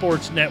Arena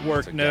Sports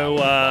Network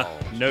know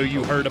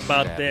you heard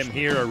about them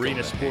here,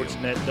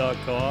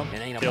 arenasportsnet.com.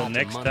 Till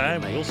next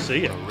time, we'll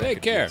see you.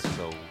 Take care. It's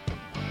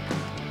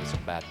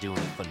about doing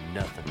it for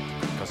nothing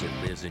because it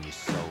lives in your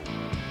soul.